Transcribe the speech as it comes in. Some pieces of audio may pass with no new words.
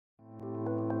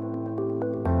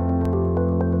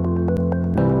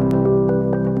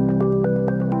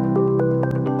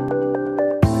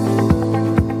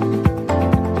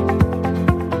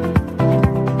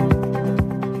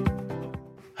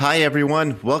Hi,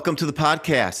 everyone. Welcome to the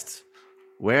podcast.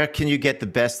 Where can you get the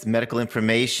best medical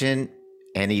information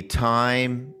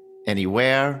anytime,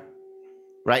 anywhere?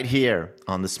 Right here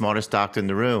on The Smartest Doctor in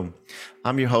the Room.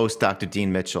 I'm your host, Dr.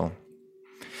 Dean Mitchell.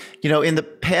 You know, in the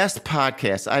past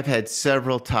podcasts, I've had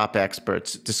several top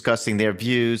experts discussing their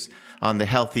views on the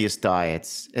healthiest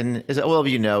diets. And as all of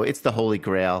you know, it's the holy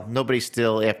grail. Nobody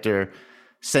still, after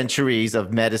centuries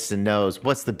of medicine, knows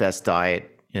what's the best diet.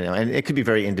 You know, and it could be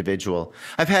very individual.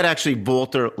 I've had actually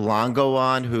Walter Longo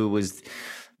on, who was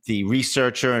the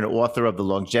researcher and author of the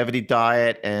longevity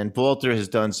diet. And Walter has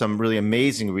done some really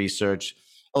amazing research.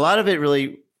 A lot of it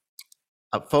really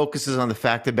focuses on the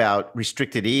fact about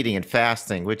restricted eating and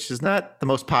fasting, which is not the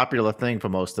most popular thing for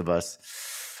most of us.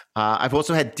 I've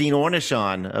also had Dean Ornish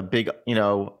on, a big,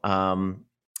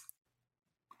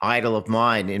 idol of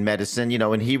mine in medicine,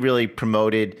 and he really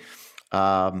promoted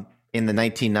in the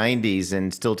 1990s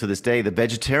and still to this day, the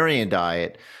vegetarian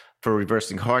diet for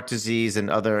reversing heart disease and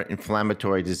other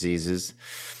inflammatory diseases.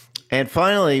 And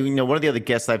finally, one of the other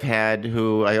guests I've had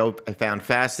who I found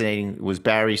fascinating was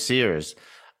Barry Sears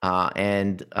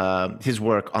and his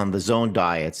work on the zone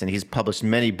diets. And he's published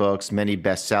many books, many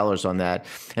bestsellers on that.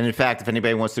 And in fact, if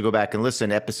anybody wants to go back and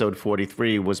listen, episode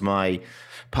 43 was my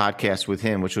podcast with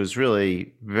him, which was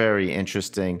really very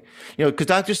interesting. Because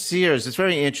Dr. Sears, it's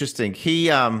very interesting. He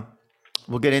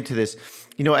we'll get into this.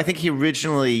 I think he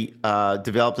originally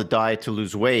developed a diet to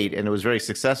lose weight, and it was very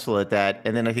successful at that.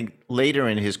 And then I think later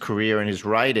in his career and his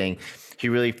writing, he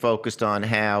really focused on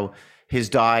how his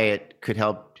diet could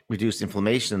help reduce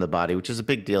inflammation in the body, which is a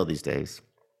big deal these days.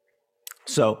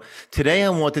 So today I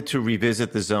wanted to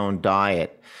revisit the zone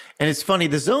diet. And it's funny,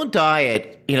 the zone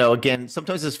diet, again,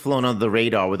 sometimes it's flown under the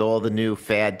radar with all the new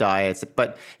fad diets.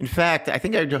 But in fact, I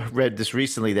think I read this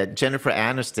recently that Jennifer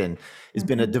Aniston has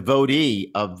been a devotee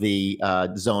of the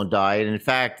zone diet. And in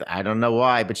fact, I don't know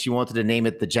why, but she wanted to name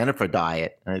it the Jennifer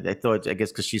diet. I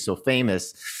guess because she's so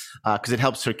famous, because it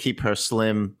helps her keep her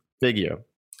slim figure.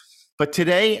 But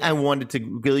today I wanted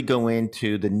to really go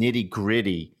into the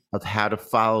nitty-gritty of how to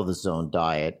follow the zone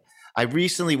diet. I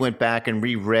recently went back and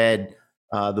reread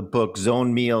the book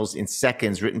Zone Meals in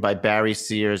Seconds, written by Barry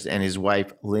Sears and his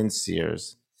wife, Lynn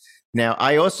Sears. Now,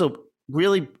 I also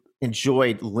really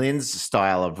enjoyed Lynn's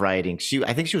style of writing.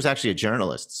 I think she was actually a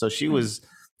journalist, so she was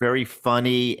very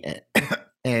funny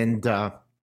and it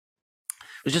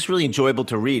was just really enjoyable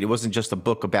to read. It wasn't just a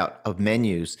book of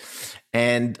menus.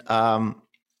 And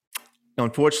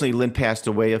unfortunately, Lynn passed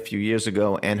away a few years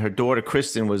ago, and her daughter,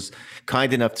 Kristen, was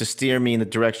kind enough to steer me in the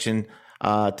direction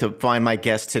to find my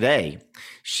guest today.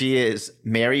 She is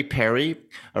Mary Perry,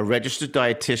 a registered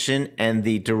dietitian and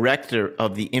the director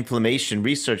of the Inflammation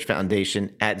Research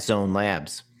Foundation at Zone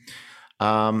Labs.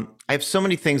 I have so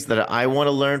many things that I want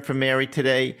to learn from Mary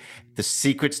today, the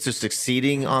secrets to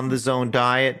succeeding on the zone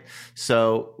diet.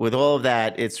 So with all of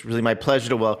that, it's really my pleasure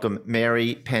to welcome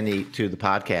Mary Penny to the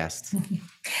podcast.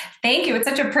 Thank you. It's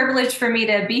such a privilege for me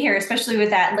to be here, especially with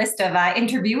that list of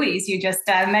interviewees you just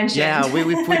mentioned. Yeah,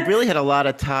 we've really had a lot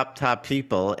of top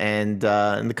people, and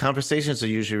the conversations are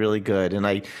usually really good. And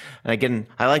I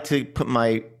like to put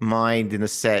my mind in the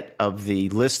set of the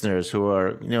listeners who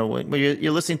are, when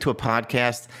you're listening to a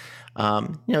podcast.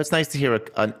 It's nice to hear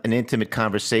an intimate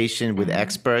conversation with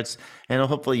experts, and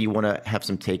hopefully you want to have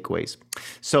some takeaways.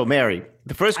 So, Mary,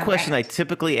 the first question I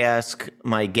typically ask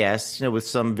my guests, with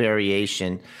some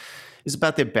variation, is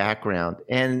about their background.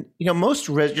 And, most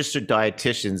registered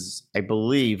dietitians, I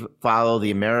believe, follow the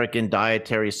American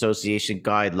Dietary Association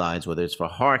guidelines, whether it's for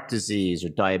heart disease or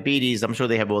diabetes. I'm sure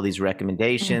they have all these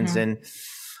recommendations. And,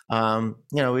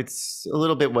 it's a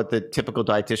little bit what the typical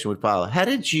dietitian would follow. How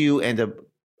did you end up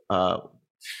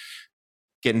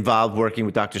get involved working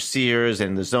with Dr. Sears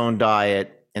and the zone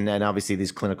diet, and then obviously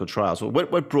these clinical trials?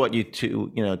 What brought you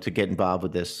to to get involved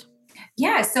with this?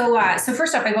 Yeah. So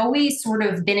first off, I've always sort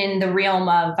of been in the realm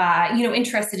of,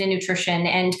 interested in nutrition.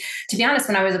 And to be honest,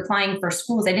 when I was applying for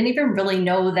schools, I didn't even really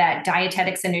know that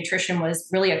dietetics and nutrition was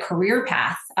really a career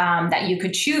path that you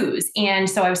could choose. And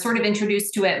so I was sort of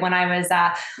introduced to it when I was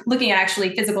looking at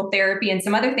actually physical therapy and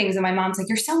some other things. And my mom's like,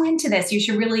 "You're so into this, you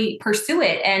should really pursue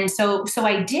it." And so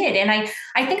I did. And I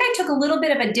think I took a little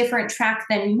bit of a different track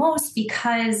than most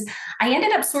because I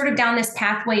ended up sort of down this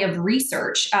pathway of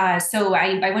research. So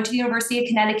I went to the University of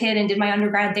Connecticut and did my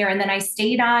undergrad there. And then I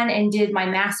stayed on and did my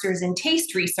master's in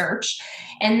taste research.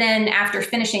 And then after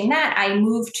finishing that, I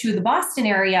moved to the Boston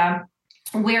area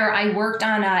where I worked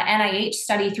on a NIH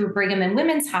study through Brigham and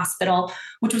Women's Hospital,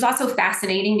 which was also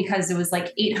fascinating because it was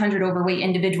like 800 overweight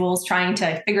individuals trying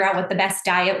to figure out what the best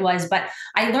diet was. But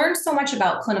I learned so much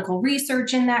about clinical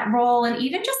research in that role, and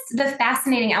even just the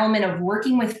fascinating element of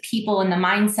working with people and the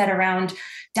mindset around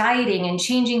dieting and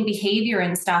changing behavior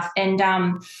and stuff. And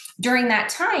during that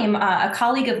time, a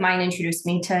colleague of mine introduced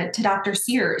me to Dr.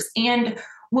 Sears. And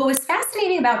what was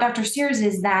fascinating about Dr. Sears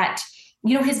is that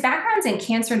his background's in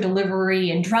cancer delivery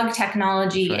and drug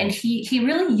technology, and he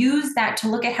really used that to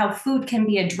look at how food can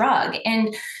be a drug.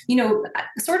 And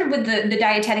sort of with the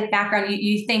dietetic background,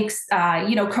 you think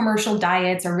commercial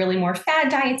diets are really more fad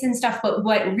diets and stuff. But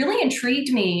what really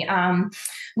intrigued me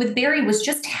with Barry was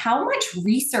just how much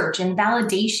research and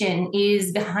validation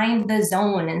is behind the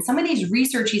zone, and some of these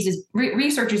researchers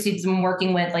he's been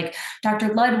working with, like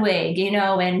Dr. Ludwig,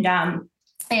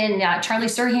 and Charlie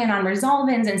Surhan on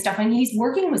resolvins and stuff. And he's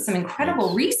working with some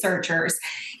incredible researchers.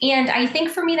 And I think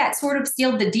for me, that sort of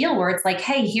sealed the deal, where it's like,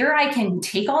 hey, here I can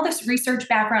take all this research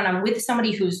background. I'm with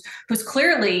somebody who's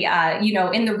clearly,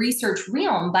 in the research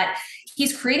realm, but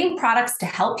he's creating products to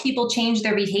help people change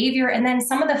their behavior. And then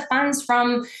some of the funds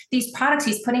from these products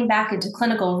he's putting back into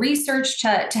clinical research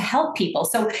to help people.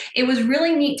 So it was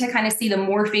really neat to kind of see the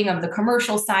morphing of the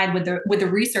commercial side with the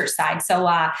research side. So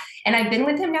and I've been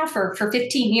with him now for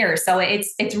 15 years. So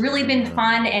it's really been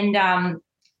fun. And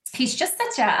he's just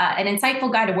such an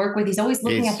insightful guy to work with. He's always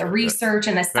looking at the research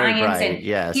and the science,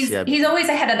 and he's always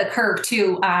ahead of the curve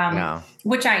too,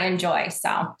 which I enjoy.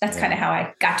 So that's kind of how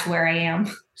I got to where I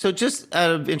am. So just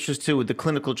out of interest too, with the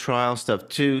clinical trial stuff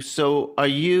too, so are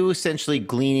you essentially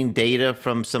gleaning data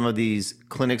from some of these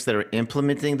clinics that are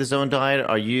implementing the zone diet?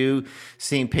 Are you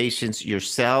seeing patients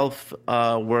yourself,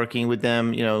 working with them?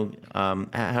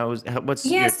 What's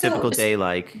your typical day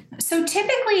like? So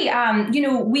typically,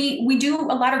 we do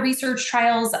a lot of research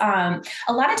trials. A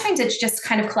lot of times it's just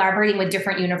kind of collaborating with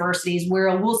different universities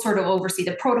where we'll sort of oversee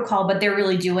the protocol, but they're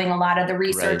really doing a lot of the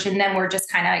research. And then we're just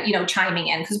kind of, chiming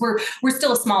in, because we're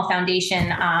still a small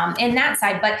foundation in that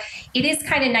side. But it is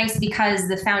kind of nice because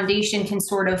the foundation can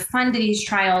sort of fund these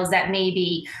trials that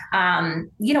maybe,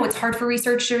 it's hard for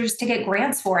researchers to get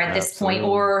grants for at this point,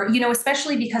 or,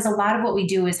 especially because a lot of what we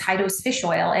do is high dose fish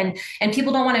oil, and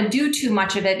people don't want to do too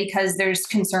much of it because there's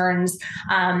concerns.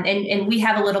 And we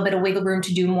have a little bit of wiggle room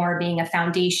to do more being a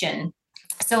foundation.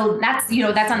 So that's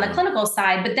on the clinical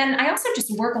side. But then I also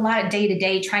just work a lot of day to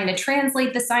day trying to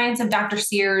translate the science of Dr.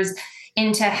 Sears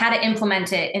into how to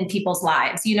implement it in people's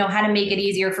lives, how to make it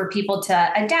easier for people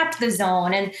to adapt the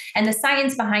zone and the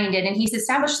science behind it. And he's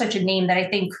established such a name that I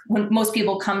think when most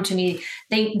people come to me,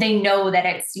 they know that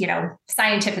it's,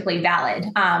 scientifically valid,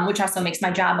 which also makes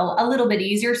my job a little bit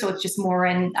easier. So it's just more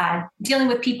in dealing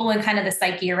with people and kind of the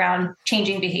psyche around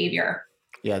changing behavior.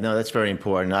 Yeah, no, that's very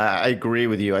important. I agree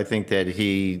with you. I think that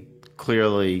he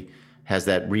clearly has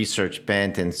that research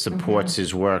bent and supports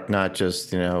his work, not just,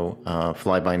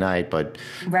 fly by night, but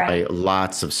by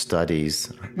lots of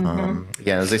studies.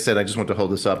 As I said, I just want to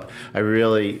hold this up. I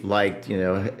really liked,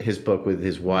 his book with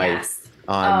his wife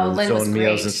on zone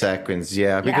meals and sequence.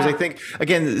 Because I think,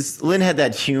 again, Lynn had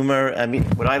that humor. I mean,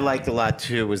 what I liked a lot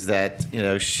too was that,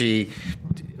 she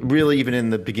really, even in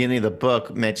the beginning of the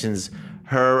book, mentions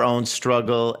her own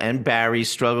struggle and Barry's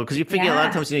struggle. Because you figure a lot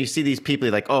of times, you see these people,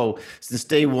 you're like, oh, since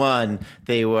day one,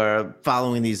 they were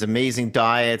following these amazing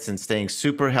diets and staying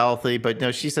super healthy. But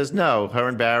no, she says, no, her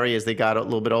and Barry, as they got a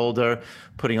little bit older,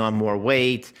 putting on more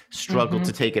weight, struggled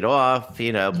to take it off.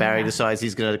 Barry decides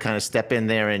he's going to kind of step in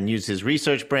there and use his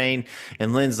research brain.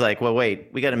 And Lynn's like, well, wait,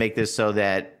 we got to make this so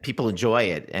that people enjoy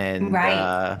it. And,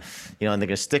 and they're going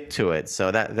to stick to it.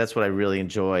 So that's what I really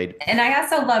enjoyed. And I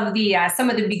also love the some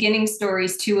of the beginning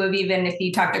stories too, of even if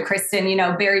you talk to Kristen,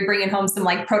 Barry bringing home some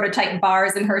like prototype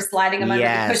bars and her sliding them under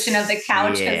the cushion of the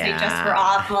couch because they just were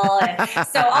awful. And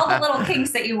so all the little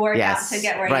kinks that you work out to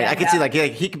get where you I could see like,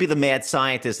 he could be the mad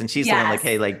scientist, and she's the one like,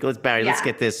 hey, like, let's Barry, let's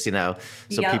get this, so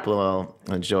people will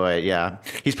enjoy it. Yeah.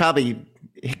 He's probably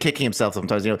kicking himself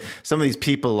sometimes. Some of these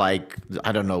people, like,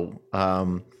 I don't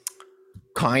know,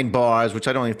 Kind bars, which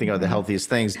I don't even think are the healthiest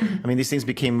things. I mean, these things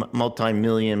became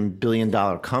multi-million,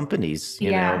 billion-dollar companies,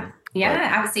 you know.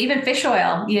 Obviously, even fish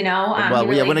oil, Well,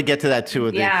 I want to get to that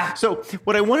too. So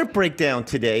what I want to break down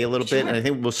today a little bit, and I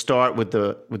think we'll start with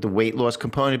the weight loss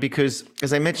component, because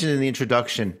as I mentioned in the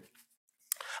introduction,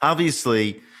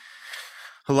 obviously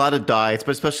a lot of diets,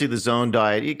 but especially the zone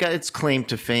diet, it got its claim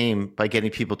to fame by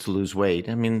getting people to lose weight.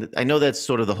 I mean, I know that's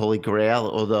sort of the holy grail,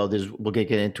 although we'll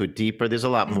get into it deeper. There's a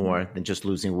lot more than just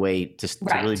losing weight, just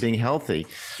to really being healthy.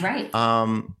 Right.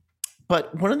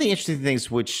 But one of the interesting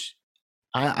things, which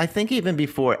I think even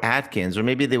before Atkins, or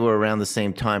maybe they were around the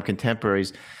same time,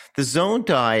 contemporaries, the zone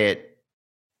diet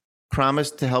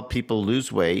promised to help people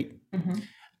lose weight. Mhm.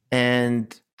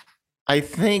 And I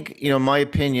think, my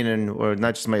opinion, or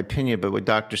not just my opinion, but what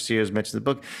Dr. Sears mentioned in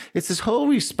the book, it's this whole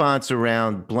response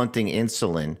around blunting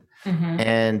insulin Mhm.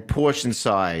 and portion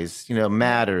size,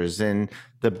 matters, and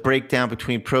the breakdown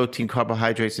between protein,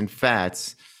 carbohydrates, and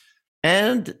fats.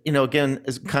 And, again,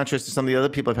 as contrast to some of the other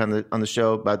people I've had on the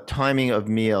show about timing of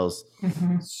meals.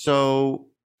 Mhm. So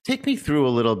take me through a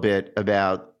little bit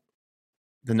about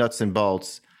the nuts and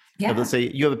bolts. Yeah. Let's say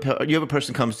you have a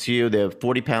person comes to you, they're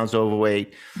 40 pounds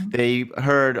overweight. Mhm. They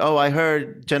heard, oh, I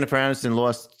heard Jennifer Aniston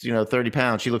lost, 30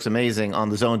 pounds. She looks amazing on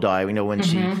the Zone diet. We know when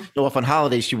she off on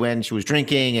holidays, she was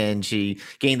drinking and she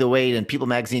gained the weight, and People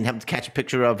magazine happened to catch a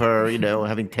picture of her,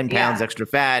 having 10 pounds Yeah. extra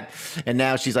fat. And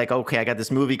now she's like, okay, I got this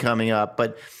movie coming up.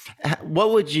 But what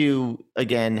would you,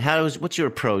 again, what's your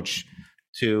approach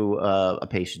to a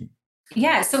patient?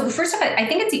 Yeah. So first off, I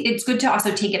think it's good to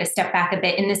also take it a step back a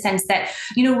bit in the sense that,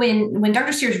 when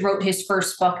Dr. Sears wrote his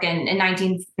first book in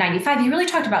 1995, he really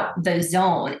talked about the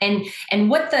zone and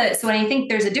so I think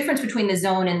there's a difference between the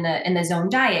zone and the zone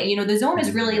diet. The zone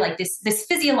is really like this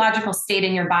physiological state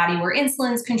in your body where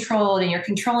insulin's controlled and you're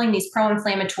controlling these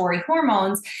pro-inflammatory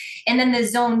hormones. And then the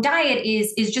zone diet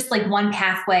is just like one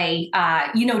pathway,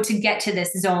 to get to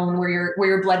this zone where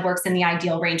your blood works in the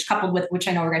ideal range, coupled with, which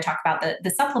I know we're going to talk about, the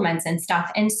supplements and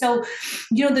stuff. And so,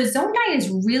 the zone diet is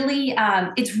really,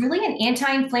 it's really an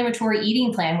anti-inflammatory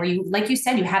eating plan where you, like you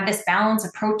said, you have this balance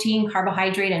of protein,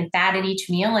 carbohydrate, and fat at each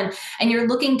meal, and you're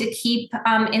looking to keep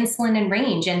insulin in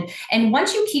range. And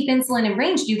once you keep insulin in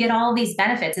range, you get all these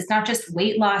benefits. It's not just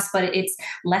weight loss, but it's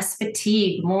less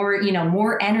fatigue,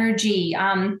 more energy.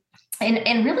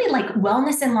 And really like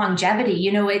wellness and longevity.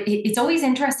 It's always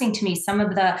interesting to me, some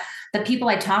of the people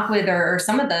I talk with, or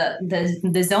some of the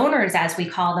zoners, as we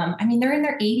call them. I mean, they're in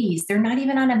their 80s. They're not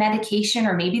even on a medication,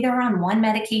 or maybe they're on one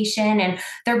medication, and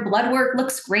their blood work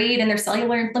looks great, and their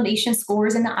cellular inflammation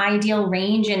scores in the ideal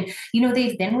range. And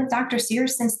they've been with Dr.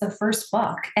 Sears since the first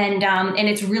book, and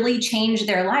it's really changed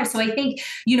their lives. So I think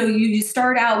you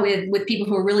start out with people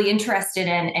who are really interested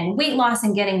in weight loss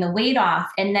and getting the weight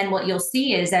off, and then what you'll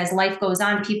see is, as life goes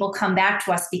on, people come back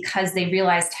to us because they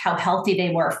realized how healthy they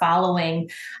were following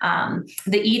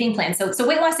the eating plan. So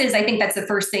weight loss is, I think that's the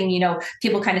first thing,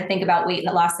 people kind of think about weight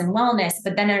loss and wellness,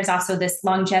 but then there's also this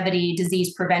longevity,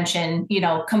 disease prevention,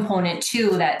 component too,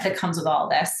 that comes with all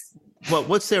this. Well,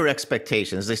 what's their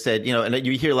expectations? They said, and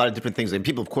you hear a lot of different things. And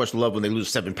people, of course, love when they lose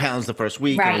 7 pounds the first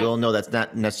week. Right. And we all know that's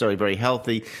not necessarily very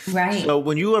healthy. Right. So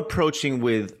when you're approaching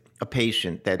with a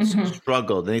patient that's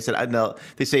struggled, and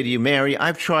they say to you, Mary,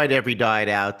 I've tried every diet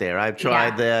out there. I've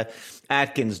tried the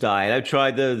Atkins diet. I've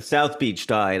tried the South Beach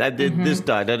diet. I did this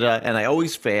diet, and I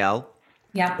always fail.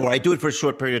 Yeah. Or I do it for a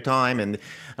short period of time and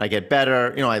I get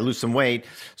better. I lose some weight.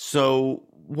 So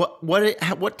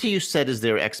what do you set as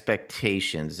their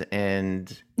expectations?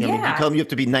 And you tell them you have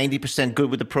to be 90% good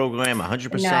with the program,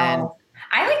 100%. No.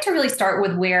 I like to really start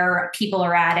with where people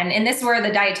are at. And this is where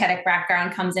the dietetic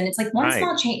background comes in. It's like one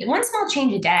small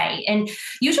change a day. And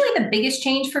usually the biggest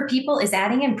change for people is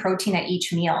adding in protein at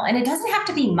each meal. And it doesn't have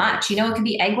to be much, it could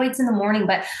be egg whites in the morning,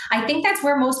 but I think that's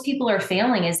where most people are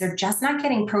failing, is they're just not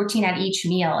getting protein at each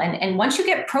meal. And once you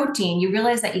get protein, you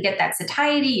realize that you get that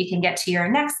satiety, you can get to your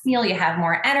next meal, you have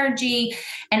more energy.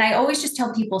 And I always just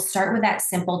tell people, start with that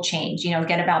simple change,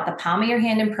 get about the palm of your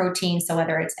hand in protein. So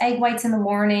whether it's egg whites in the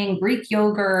morning, Greek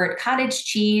yogurt, cottage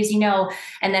cheese,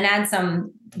 and then add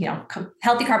some,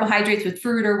 healthy carbohydrates with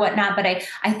fruit or whatnot. But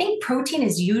I think protein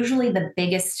is usually the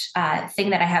biggest thing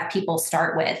that I have people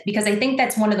start with, because I think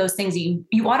that's one of those things you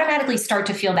automatically start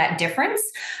to feel that difference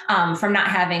from not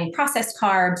having processed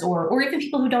carbs, or even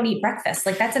people who don't eat breakfast.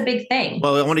 Like, that's a big thing.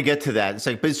 Well, I want to get to that.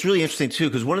 But it's really interesting too,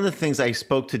 because one of the things I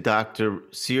spoke to Dr.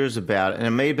 Sears about, and it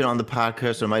may have been on the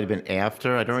podcast or it might have been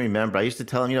after, I don't remember. I used to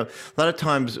tell him, a lot of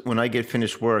times when I get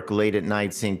finished work late at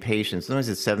night seeing patients, sometimes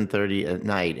it's 7:30 at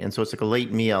night, and so it's like a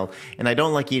late meal, and I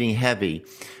don't like eating heavy.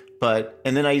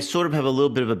 And then I sort of have a little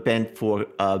bit of a bent for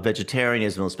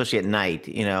vegetarianism, especially at night,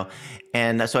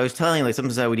 And so I was telling him, like,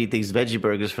 sometimes I would eat these veggie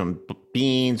burgers from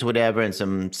beans, whatever, and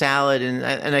some salad. And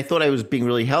I thought I was being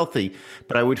really healthy,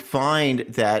 but I would find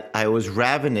that I was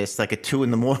ravenous like at 2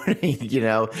 a.m,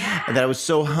 and that I was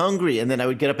so hungry. And then I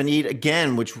would get up and eat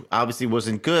again, which obviously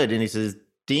wasn't good. And he says,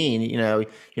 Dean, you're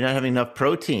not having enough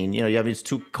protein. You're having, it's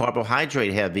too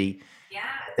carbohydrate heavy.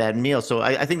 That meal. So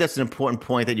I think that's an important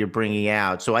point that you're bringing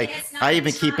out. So I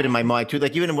even keep it in my mind too.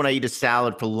 Like, even when I eat a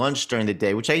salad for lunch during the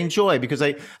day, which I enjoy, because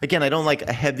I don't like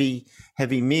a heavy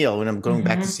meal when I'm going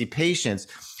back to see patients.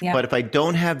 Yeah. But if I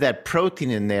don't have that protein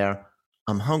in there,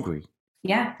 I'm hungry.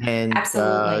 Yeah, And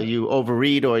absolutely. you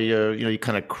overeat, or you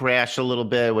kind of crash a little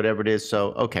bit, whatever it is.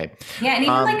 So, okay. Yeah, and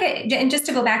even Um, like, and just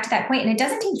to go back to that point, and it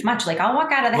doesn't take much. Like I'll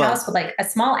walk out of the house well, with like a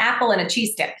small apple and a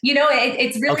cheese stick.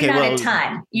 It's really okay, not a well,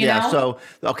 ton. yeah. So,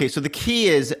 okay, so the key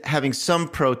is having some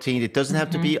protein. It doesn't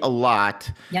have to be Hmm. a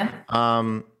lot. Yep.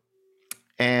 Um,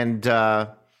 and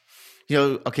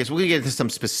okay, so we're gonna get into some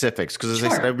specifics because, as I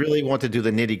said, I Sure. really want to do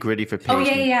the nitty gritty for Oh yeah,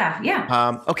 patients. yeah, yeah,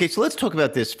 yeah. Okay, so let's talk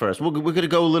about this first. We're going to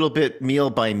go a little bit meal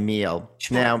by meal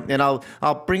now, Sure. and I'll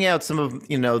bring out some of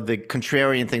the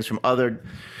contrarian things from other people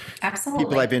I've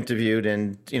Absolutely. interviewed,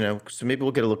 and so maybe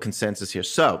we'll get a little consensus here.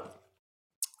 So,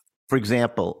 for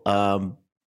example,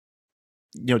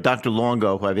 Dr.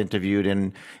 Longo, who I've interviewed,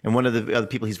 and one of the other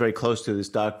people he's very close to is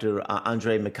Dr.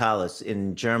 Andre Michalis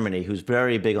in Germany, who's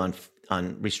very big on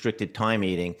restricted time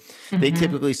eating. They Hmm.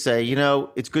 typically say,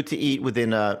 it's good to eat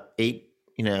within a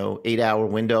 8-hour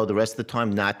window. The rest of the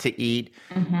time, not to eat.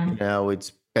 Hmm.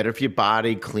 It's better for your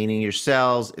body, cleaning your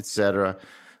cells, etc.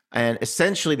 And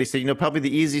essentially, they say, probably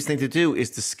the easiest thing to do is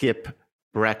to skip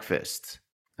breakfast.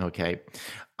 Okay.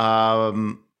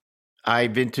 Um,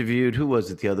 I've interviewed, who was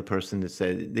it? The other person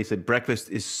that they said breakfast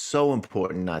is so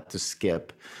important not to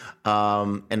skip.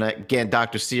 And again,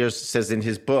 Dr. Sears says in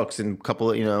his books and a couple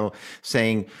of,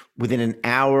 saying within an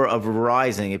hour of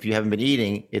rising, if you haven't been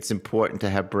eating, it's important to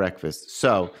have breakfast.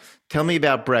 So tell me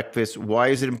about breakfast. Why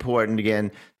is it important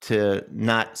again to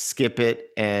not skip it?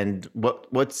 And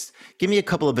give me a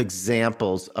couple of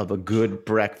examples of a good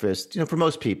breakfast, for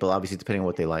most people, obviously, depending on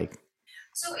what they like.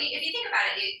 So if you think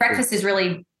about it, breakfast is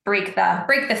really break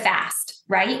the fast,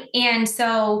 right? And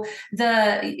so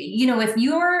if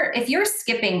you're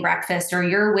skipping breakfast or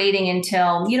you're waiting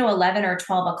until 11 or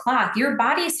 12 o'clock, your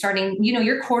body is starting,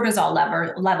 your cortisol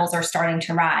levels are starting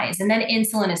to rise, and then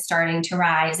insulin is starting to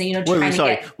rise, and Wait, trying to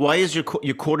sorry. get. Why is your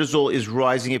cortisol is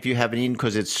rising if you haven't eaten?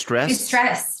 Because it's It's stress?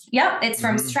 stress. Yep, it's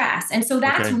from Hmm. stress. And so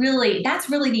that's Okay. really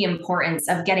the importance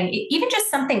of getting even just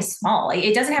something small.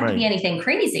 It doesn't have to be Right. anything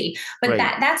crazy, but Right.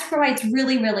 that's why it's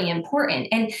really, really important.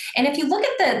 And if you look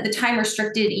at the time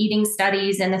restricted eating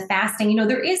studies and the fasting,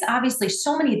 there is obviously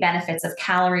so many benefits of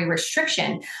calorie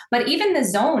restriction, but even the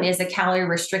zone is a calorie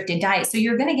restricted diet. So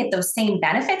you're going to get those same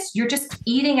benefits. You're just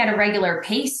eating at a regular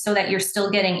pace so that you're still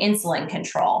getting insulin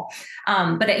control.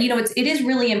 But it is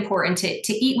really important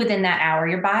to eat within that hour.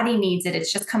 Your body needs it.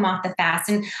 It's just come off the fast.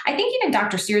 And I think even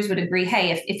Dr. Sears would agree,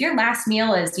 hey, if your last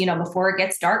meal is, before it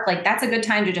gets dark, like that's a good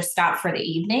time to just stop for the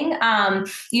evening.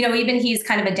 Even he's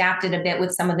kind of adapted a bit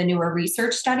with some of the newer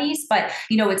research studies, but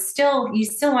it's still, you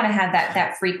still want to have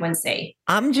that frequency.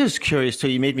 I'm just curious too.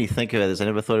 You made me think about this. I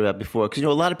never thought about it before because a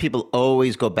lot of people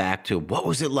always go back to what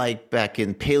was it like back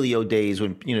in paleo days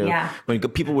when Yeah. when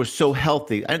people were so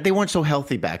healthy. They weren't so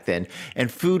healthy back then, and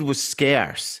food was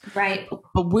scarce. Right.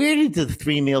 But where did the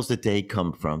 3 meals a day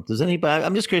come from? Does anybody?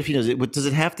 I'm just curious. Does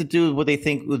it have to do with what they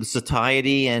think with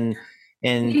satiety and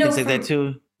You know, things like that from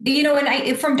too?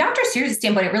 and from Dr. Sears'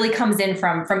 standpoint, it really comes in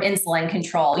from insulin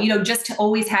control. Just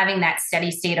always having that steady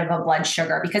state of a blood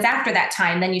sugar, because after that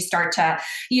time, then you start to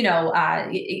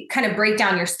kind of break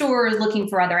down your stores, looking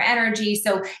for other energy.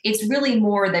 So it's really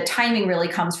more, the timing really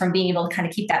comes from being able to kind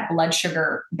of keep that blood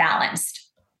sugar balanced.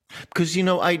 Because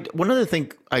I one other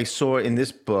thing I saw in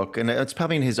this book, and it's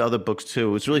probably in his other books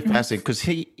too. It's really Mhm. fascinating because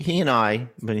he and I,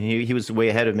 but he was way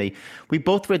ahead of me. We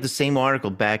both read the same article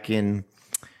back in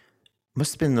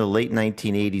must have been the late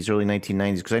 1980s, early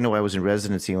 1990s, because I know I was in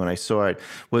residency when I saw it.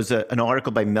 Was an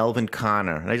article by Melvin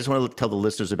Connor, and I just want to tell the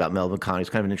listeners about Melvin Connor. He's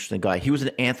kind of an interesting guy. He was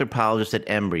an anthropologist at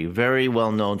Emory, very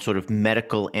well known sort of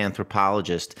medical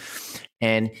anthropologist,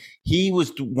 and he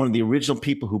was one of the original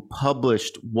people who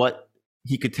published what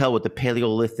he could tell what the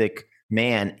Paleolithic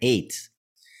man ate.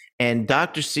 And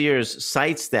Dr. Sears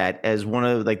cites that as one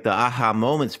of like the aha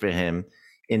moments for him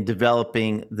in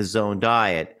developing the zone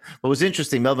diet. What was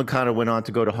interesting, Melvin Connor went on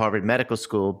to go to Harvard Medical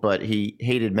School, but he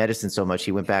hated medicine so much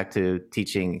he went back to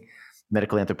teaching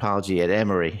medical anthropology at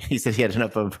Emory. He said he had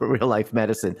enough of real life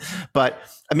medicine. But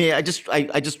I mean, I just try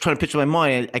to picture in my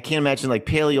mind. I can't imagine like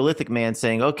Paleolithic man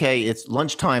saying, "Okay, it's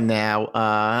lunchtime now.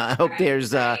 I hope Right.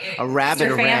 there's a Right. Feast rabbit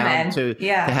or around famine. to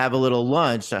Yeah. have a little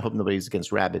lunch." I hope nobody's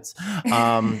against rabbits.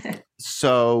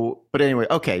 But anyway,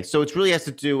 okay. So it really has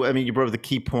to do. I mean, you brought up the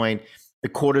key point, the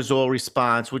cortisol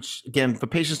response, which again, for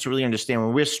patients to really understand,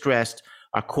 when we're stressed,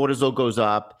 our cortisol goes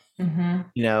up. Hmm.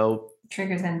 You know,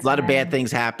 Triggers a lot of bad insulin.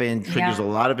 things happen, triggers a Yeah.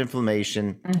 lot of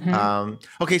inflammation. Hmm.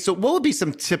 Okay, so what would be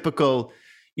some typical,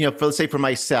 for, let's say for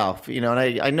myself, and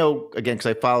I know, again, because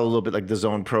I follow a little bit like the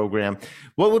Zone program,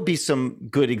 what would be some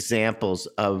good examples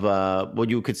of what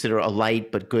you would consider a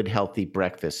light but good healthy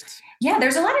breakfast? Yeah,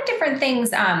 there's a lot of different things.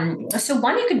 So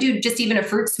one, you could do just even a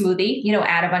fruit smoothie,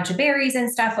 add a bunch of berries and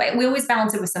stuff. We always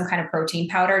balance it with some kind of protein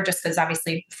powder, just because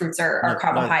obviously fruits are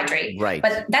carbohydrate. Right.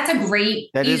 But that's a great,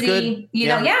 that easy, is good.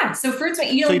 yeah. So fruits, so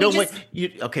you don't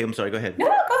okay, I'm sorry, go ahead. No,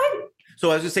 go ahead. So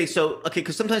I was going to say,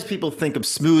 because sometimes people think of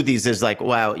smoothies as like,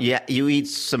 wow, yeah, you eat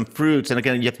some fruits, and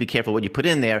again, you have to be careful what you put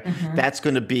in there. Mm-hmm. That's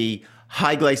going to be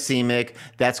high glycemic.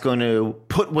 That's going to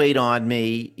put weight on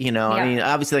me. I mean,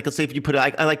 obviously, like, let's say if you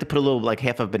I like to put a little, like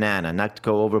half a banana, not to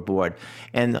go overboard.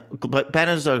 But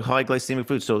bananas are high glycemic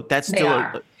food, so that's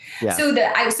still. Yeah.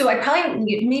 So I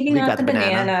probably maybe not the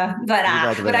banana, but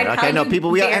I probably I know people.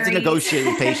 We have to berries. negotiate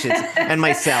with patients and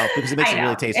myself because it makes it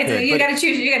really taste good. You got to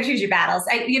choose. You got to choose your battles.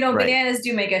 Right. Bananas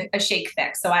do make a shake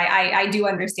thick, so I do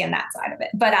understand that side of it.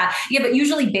 But but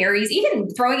usually berries, even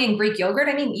throwing in Greek yogurt.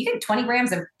 I mean, you get 20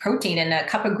 grams of protein in a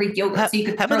cup of Greek yogurt, so you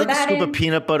could throw that in. A scoop of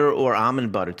peanut butter or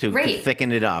almond butter too to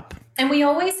thicken it up. And we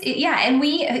always, and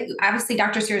we obviously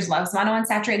Dr. Sears loves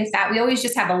monounsaturated fat. We always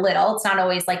just have a little. It's not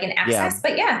always like in excess,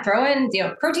 but throw in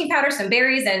protein powder, some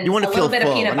berries, and you want a to feel little bit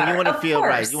of peanut butter. You want to feel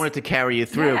right. You want it to carry you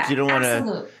through because you don't want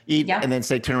to eat and then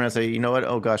turn around and say, you know what?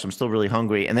 Oh gosh, I'm still really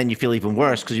hungry, and then you feel even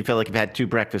worse because you feel like you've had 2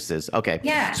 breakfasts. Okay.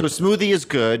 Yeah. So a smoothie is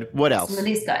good. What else?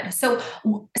 Smoothie's good. So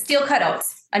steel cut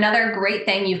oats. Another great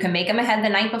thing, you can make them ahead the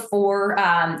night before.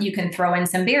 You can throw in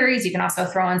some berries. You can also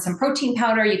throw in some protein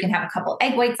powder. You can have a couple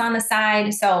egg whites on the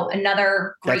side. So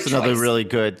another great choice. That's another really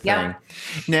good thing. Yep.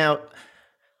 Now,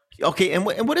 okay, and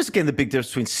what is, again, the big difference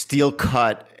between steel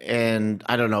cut and,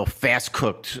 I don't know, fast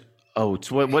cooked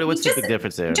oats? What's the big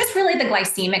difference there? Just really the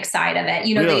glycemic side of it.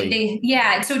 Really?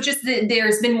 So just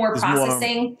there's been more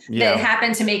processing that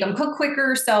happened to make them cook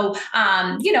quicker. So,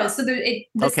 the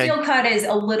steel cut is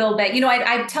a little bit,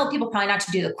 I tell people probably not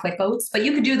to do the quick oats, but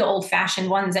you could do the old fashioned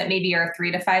ones that maybe are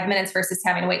 3 to 5 minutes versus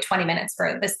having to wait 20 minutes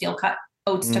for the steel cut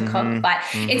oats to cook. But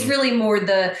it's really more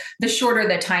the shorter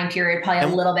the time period, probably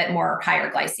a little bit more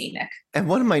higher glycemic. And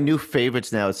one of my new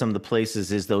favorites now at some of the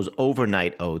places is those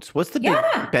overnight oats. What's the big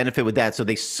benefit with that? So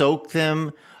they soak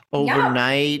them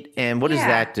overnight, and what does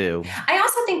that do? I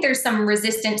also think there's some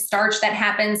resistant starch that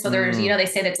happens. So there's, they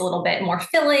say that's a little bit more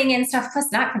filling and stuff.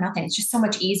 Plus, not for nothing, it's just so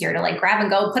much easier to like grab and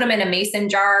go, put them in a mason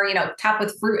jar, top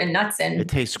with fruit and nuts, and it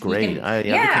tastes great. I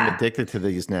became addicted to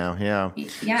these now.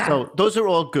 Yeah. So those are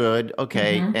all good.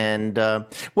 Okay. And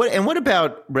what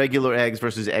about regular eggs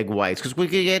versus egg whites? Because we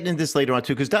can get into this later on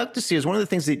too. Because Dr. Sears, one of the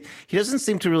things that he doesn't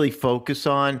seem to really focus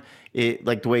on,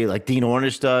 like the way like Dean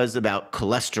Ornish does, about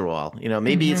cholesterol.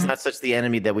 Maybe it's not such the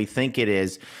enemy that we think it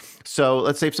is. So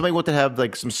let's say if somebody wanted to have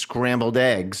like some scrambled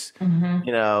eggs,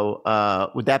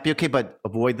 would that be okay? But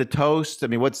avoid the toast. I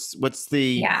mean, what's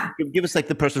the give us like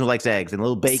the person who likes eggs and a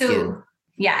little bacon.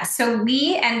 So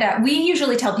we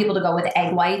usually tell people to go with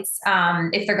egg whites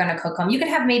if they're going to cook them. You could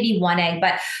have maybe 1 egg,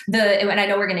 but and I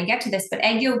know we're going to get to this, but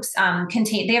egg yolks I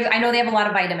know they have a lot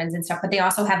of vitamins and stuff, but they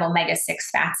also have omega-6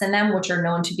 fats in them, which are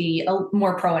known to be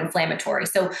more pro-inflammatory.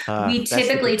 So we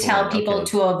typically tell people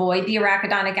to avoid the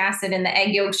arachidonic acid in the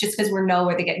egg yolks just because we know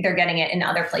where they're getting it in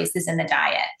other places in the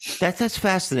diet. That's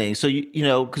fascinating. So,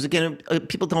 because again,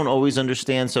 people don't always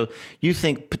understand. So you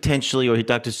think potentially, or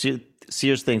Dr.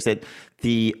 Sears thinks that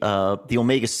the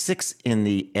omega-6 in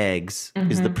the eggs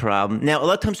is the problem. Now, a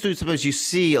lot of times, too, suppose you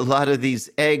see a lot of these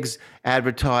eggs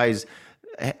advertise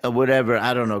whatever,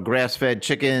 I don't know, grass-fed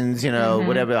chickens,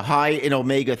 whatever, high in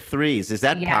omega-3s. Is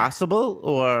that possible,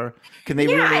 or can they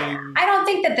really? I don't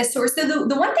think that the source. So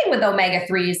the one thing with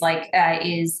omega-3s,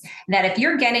 is that if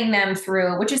you're getting them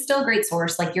through, which is still a great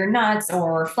source, like your nuts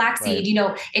or flaxseed,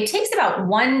 it takes about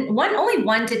only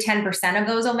 1 to 10% of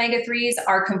those omega-3s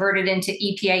are converted into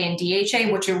EPA and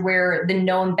DHA, which are where the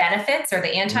known benefits or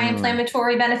the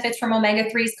anti-inflammatory benefits from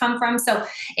omega-3s come from. So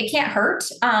it can't hurt,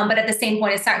 but at the same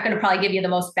point, it's not going to probably give you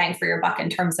the most bang for your buck in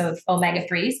terms of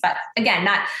omega-3s. But again,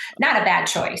 not a bad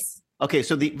choice. Okay,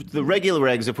 so the regular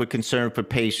eggs, if we're concerned for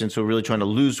patients who are really trying to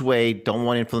lose weight, don't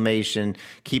want inflammation,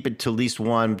 keep it to at least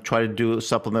 1, try to do a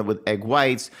supplement with egg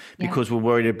whites because we're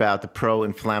worried about the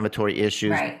pro-inflammatory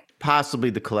issues. Right.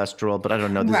 Possibly the cholesterol, but I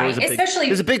don't know.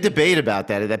 There's a big debate about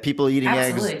that people eating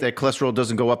eggs, their cholesterol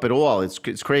doesn't go up at all. It's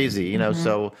crazy,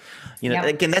 So,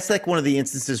 again, that's like one of the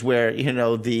instances where,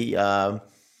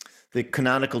 the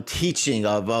canonical teaching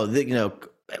of,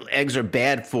 eggs are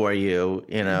bad for you,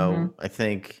 I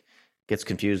think gets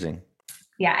confusing.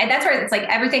 Yeah. And that's where it's like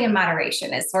everything in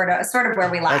moderation is sort of where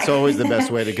we That's lie. always the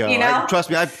best way to go. You know? Trust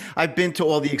me, I've been to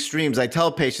all the extremes. I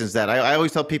tell patients that. I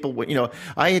always tell people,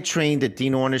 I had trained at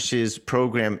Dean Ornish's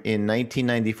program in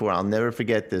 1994. I'll never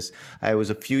forget this. I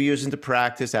was a few years into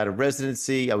practice, out of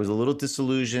residency. I was a little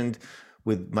disillusioned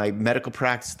with my medical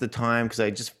practice at the time because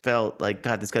I just felt like,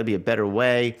 God, there's got to be a better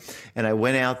way. And I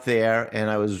went out there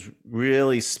and I was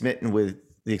really smitten with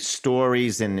the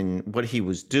stories and what he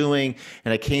was doing.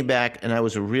 And I came back and I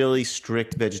was a really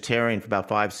strict vegetarian for about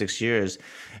 5, 6 years.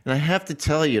 And I have to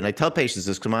tell you, and I tell patients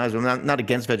this because I'm not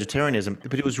against vegetarianism,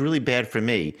 but it was really bad for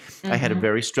me. I had a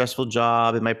very stressful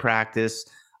job in my practice.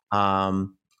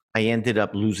 I ended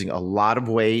up losing a lot of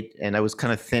weight, and I was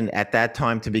kind of thin at that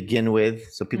time to begin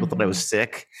with. So people thought I was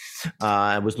sick.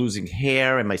 I was losing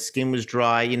hair and my skin was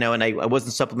dry, and I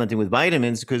wasn't supplementing with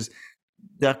vitamins because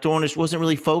Dr. Ornish wasn't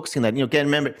really focusing on that. Again,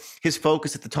 remember, his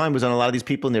focus at the time was on a lot of these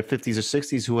people in their 50s or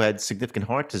 60s who had significant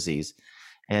heart disease.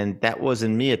 And that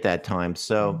wasn't me at that time.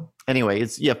 So anyway,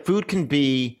 food can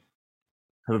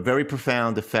have a very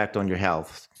profound effect on your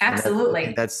health.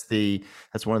 Absolutely. That's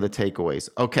one of the takeaways.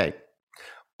 Okay.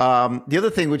 The other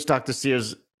thing which Dr.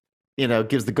 Sears,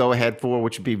 gives the go ahead for,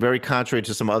 which would be very contrary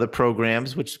to some other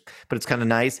programs, but it's kind of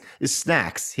nice, is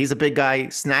snacks. He's a big guy.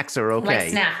 Snacks are okay. Like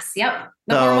snacks. Yep.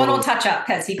 The hormonal touch up,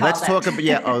 because he calls it. Let's talk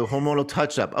about, hormonal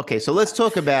touch up. Okay. So let's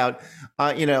talk about,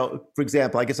 for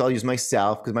example, I guess I'll use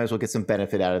myself because I might as well get some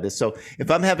benefit out of this. So if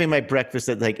I'm having my breakfast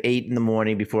at like 8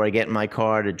 a.m. before I get in my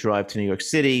car to drive to New York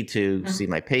City to see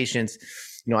my patients,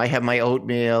 I have my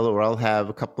oatmeal or I'll have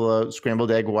a couple of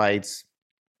scrambled egg whites.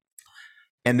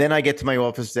 And then I get to my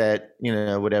office at,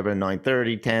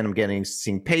 9:30, 10, I'm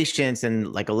seeing patients,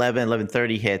 and like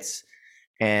 11:30 hits.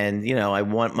 And, I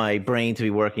want my brain to be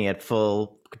working at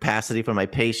full capacity for my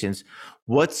patients.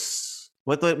 What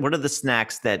are the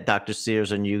snacks that Dr.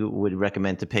 Sears and you would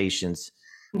recommend to patients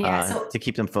to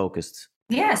keep them focused?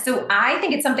 Yeah. So I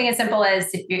think it's something as simple as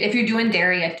if you're doing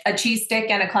dairy, a cheese stick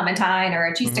and a clementine, or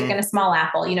a cheese stick and a small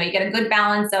apple, you get a good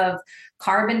balance of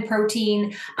carb and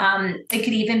protein. It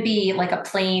could even be like a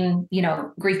plain,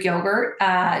 Greek yogurt,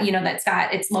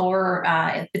 it's lower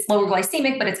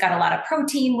glycemic, but it's got a lot of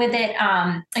protein with it.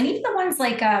 And even the ones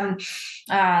like,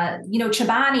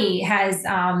 Chobani has,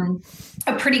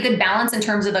 a pretty good balance in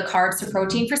terms of the carbs to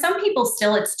protein. For some people,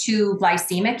 still it's too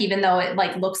glycemic, even though it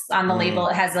looks on the label,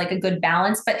 it has a good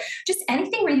balance. But just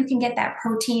anything where you can get that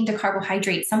protein to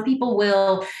carbohydrate. Some people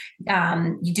will,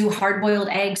 you do hard-boiled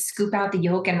eggs, scoop out the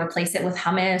yolk and replace it with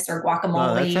hummus or guacamole.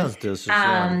 Oh, that sounds delicious.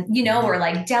 Or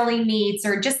like deli meats,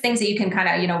 or just things that you can kind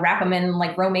of, wrap them in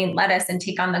like romaine lettuce and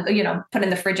take on the, put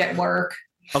in the fridge at work.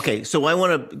 Okay, so I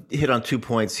want to hit on 2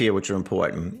 points here, which are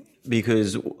important,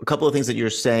 because a couple of things that you're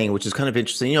saying, which is kind of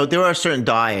interesting. There are certain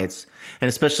diets, and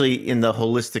especially in the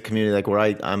holistic community, like where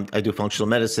I do functional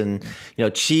medicine,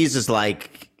 cheese is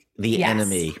like the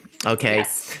enemy. Okay,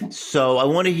 so I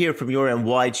want to hear from your end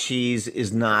why cheese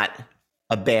is not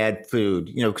a bad food.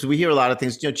 Because we hear a lot of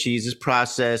things. Cheese is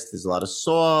processed. There's a lot of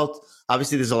salt.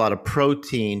 Obviously, there's a lot of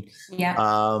protein. Yeah.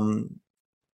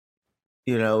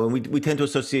 And we tend to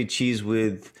associate cheese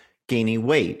with gaining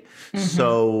weight.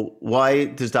 So why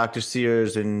does Dr.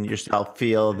 Sears and yourself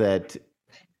feel that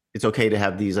it's okay to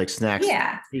have these like snacks?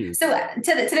 Yeah. So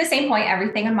to the same point,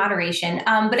 everything in moderation.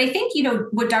 But I think,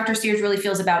 what Dr. Sears really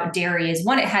feels about dairy is,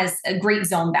 one, it has a great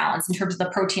zone balance in terms of the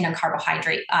protein and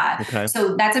carbohydrate.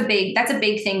 So that's a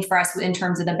big thing for us in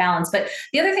terms of the balance. But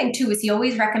the other thing too, is he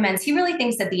really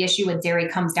thinks that the issue with dairy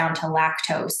comes down to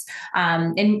lactose.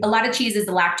 And a lot of cheeses,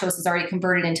 the lactose is already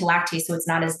converted into lactase, so it's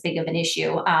not as big of an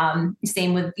issue.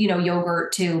 Same with,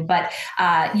 yogurt too. But,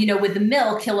 with the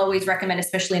milk, he'll always recommend,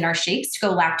 especially in our shakes, to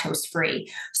go lactose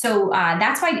free. So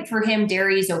that's why for him,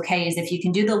 dairy is okay, is if you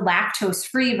can do the lactose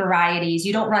free varieties,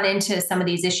 you don't run into some of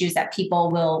these issues that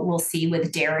people will see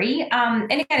with dairy.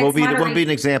 And again, what would be an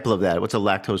example of that? What's a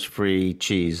lactose free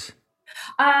cheese?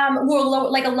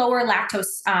 Like a lower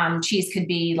lactose cheese could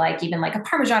be like even like a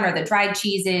Parmesan or the dried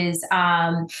cheeses.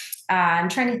 I'm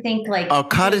trying to think like. Oh,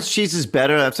 cottage cheese is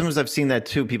better. Sometimes I've seen that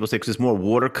too. People say because there's more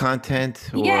water content.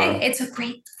 Yeah, it's a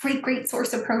great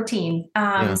source of protein.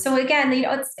 So again,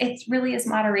 it's really is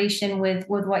moderation with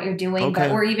what you're doing,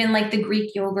 or even like the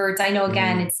Greek yogurts. I know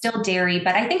again, it's still dairy,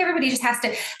 but I think everybody just has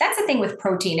to. That's the thing with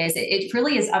protein is it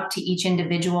really is up to each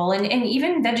individual, and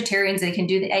even vegetarians, they can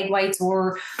do the egg whites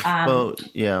or or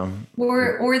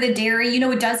the dairy.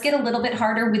 It does get a little bit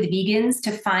harder with vegans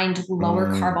to find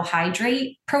lower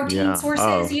carbohydrate protein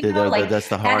sources. That's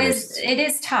the hardest. It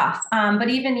is tough. But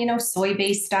even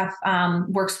soy-based stuff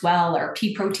works well, or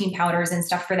pea protein powders and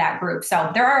stuff for that group. So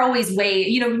there are always ways.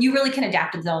 You really can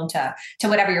adapt the zone to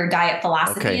whatever your diet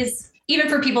philosophy is even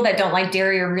for people that don't like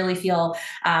dairy or really feel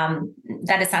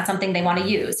that it's not something they want to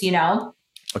use, you know?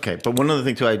 Okay, but one other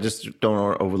thing too, I just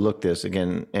don't overlook this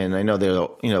again, and I know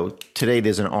today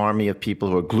there's an army of people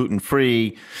who are gluten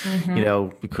free,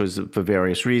 for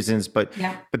various reasons, but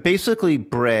Yeah. but basically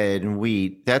bread and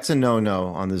wheat, that's a no-no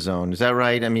on the zone. Is that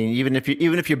right? I mean, even if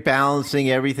you're balancing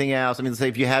everything else, I mean, say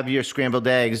if you have your scrambled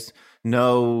eggs,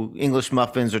 no English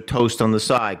muffins or toast on the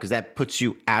side, because that puts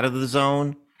you out of the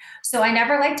zone. So I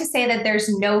never like to say that there's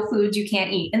no foods you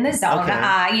can't eat in the zone. Okay.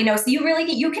 So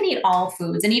you can eat all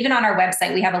foods, and even on our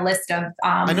website we have a list of.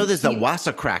 I know there's the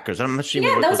wasa crackers. I'm not sure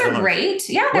Yeah, what those those are are. great.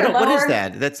 Yeah, they're lower. What is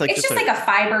that? That's like It's just just like a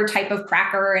fiber type of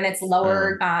cracker, and it's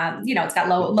lower. It's got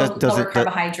lower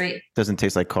carbohydrate. doesn't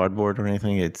taste like cardboard or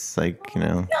anything. It's like,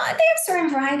 No, they have certain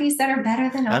varieties that are better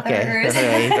than others.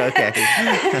 Okay.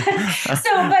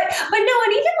 But no,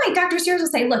 and even like Dr. Sears will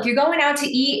say, look, you're going out to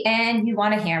eat and you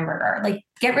want a hamburger. Like,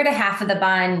 get rid of half of the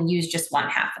bun, use just one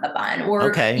half of the bun.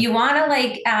 Or you want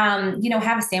to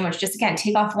have a sandwich, just again,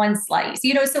 take off one slice,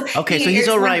 so. Okay. So he's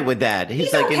all right with that.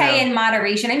 He's like, okay in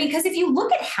moderation. I mean, because if you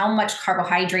look at how much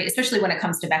carbohydrate, especially when it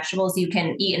comes to vegetables, you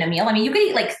can eat in a meal. I mean, you could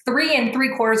eat like 3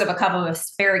 3/4 of a cup of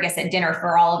asparagus at dinner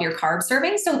for all of your carb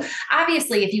servings. So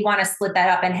obviously, if you want to split that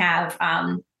up and have,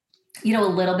 a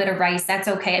little bit of rice, that's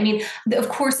okay. I mean, of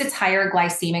course, it's higher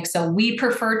glycemic. So we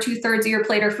prefer 2/3 of your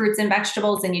plate are fruits and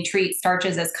vegetables, and you treat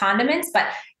starches as condiments, but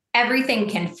everything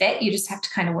can fit. You just have to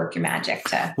kind of work your magic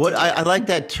to. I like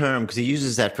that term because he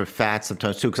uses that for fat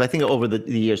sometimes too. Because I think over the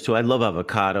years too, I love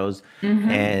avocados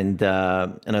and I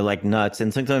like nuts.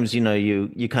 And sometimes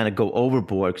you kind of go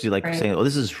overboard because you're like saying, "Oh,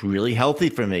 this is really healthy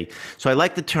for me." So I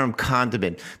like the term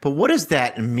condiment. But what does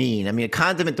that mean? I mean, a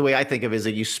condiment, the way I think of it, is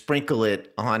that you sprinkle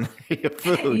it on your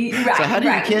food. Right, so how do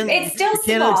right. It's still you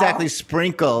can't small. exactly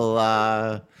sprinkle.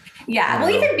 Yeah, well,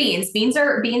 even beans. Beans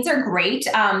are great.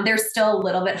 They're still a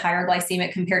little bit higher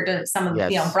glycemic compared to some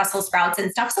of Brussels sprouts and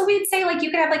stuff. So we'd say like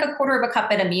you could have like 1/4 of a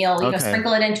cup at a meal.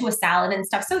 Sprinkle it into a salad and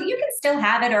stuff. So you can still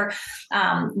have it. Or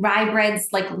rye bread's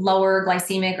like lower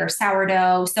glycemic, or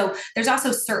sourdough. So there's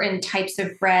also certain types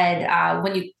of bread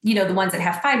when the ones that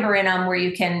have fiber in them where you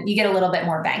get a little bit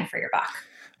more bang for your buck.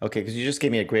 Okay, because you just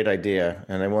gave me a great idea,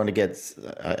 and I want to get.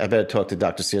 I better talk to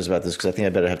Dr. Sears about this because I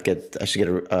think I should get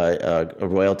a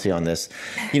royalty on this.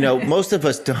 Most of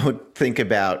us don't think